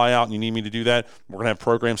me to fly out and you need me to do that, we're going to have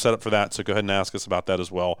programs set up for that. So go ahead and ask us about that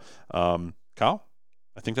as well. Kyle?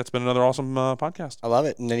 I think that's been another awesome podcast. I love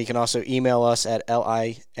it. And then you can also email us at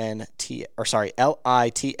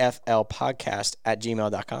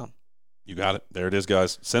litflpodcast@gmail.com. You got it. There it is,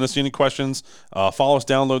 guys. Send us any questions. Follow us,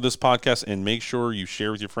 download this podcast, and make sure you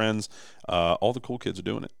share with your friends. All the cool kids are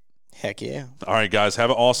doing it. Heck yeah. All right, guys. Have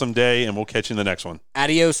an awesome day, and we'll catch you in the next one.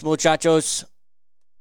 Adios, muchachos.